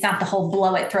Yeah, it's not the whole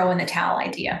blow it, throw in the towel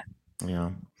idea.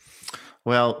 yeah.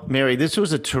 Well, Mary, this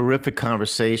was a terrific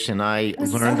conversation. I It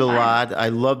was learned so a fun. lot. I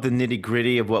love the nitty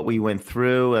gritty of what we went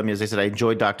through. I mean, as I said, I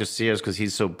enjoy Dr. Sears because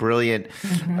he's so brilliant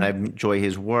and I Mhm. enjoy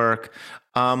his work.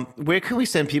 Where can we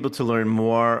send people to learn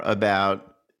more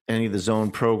about any of the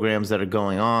zone programs that are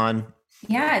going on?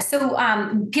 Yeah, so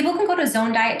people can go to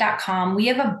zonediet.com. We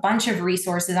have a bunch of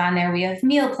resources on there. We have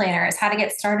meal planners, how to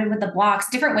get started with the blocks,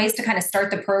 different ways to kind of start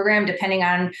the program depending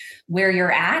on where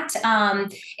you're at.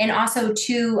 And also,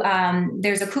 too,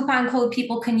 there's a coupon code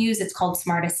people can use. It's called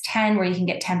Smartest10, where you can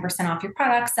get 10% off your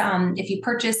products if you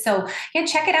purchase. So, yeah,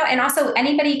 check it out. And also,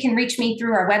 anybody can reach me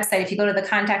through our website. If you go to the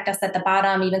contact us at the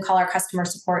bottom, even call our customer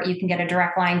support, you can get a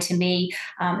direct line to me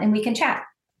and we can chat.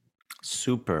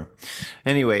 Super.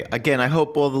 Anyway, again, I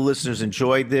hope all the listeners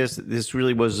enjoyed this. This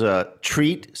really was a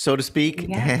treat, so to speak.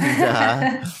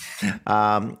 Yeah.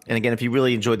 And again, if you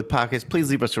really enjoyed the podcast,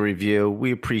 please leave us a review.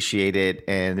 We appreciate it,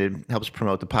 and it helps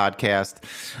promote the podcast.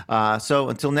 So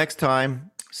until next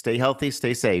time, stay healthy,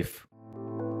 stay safe.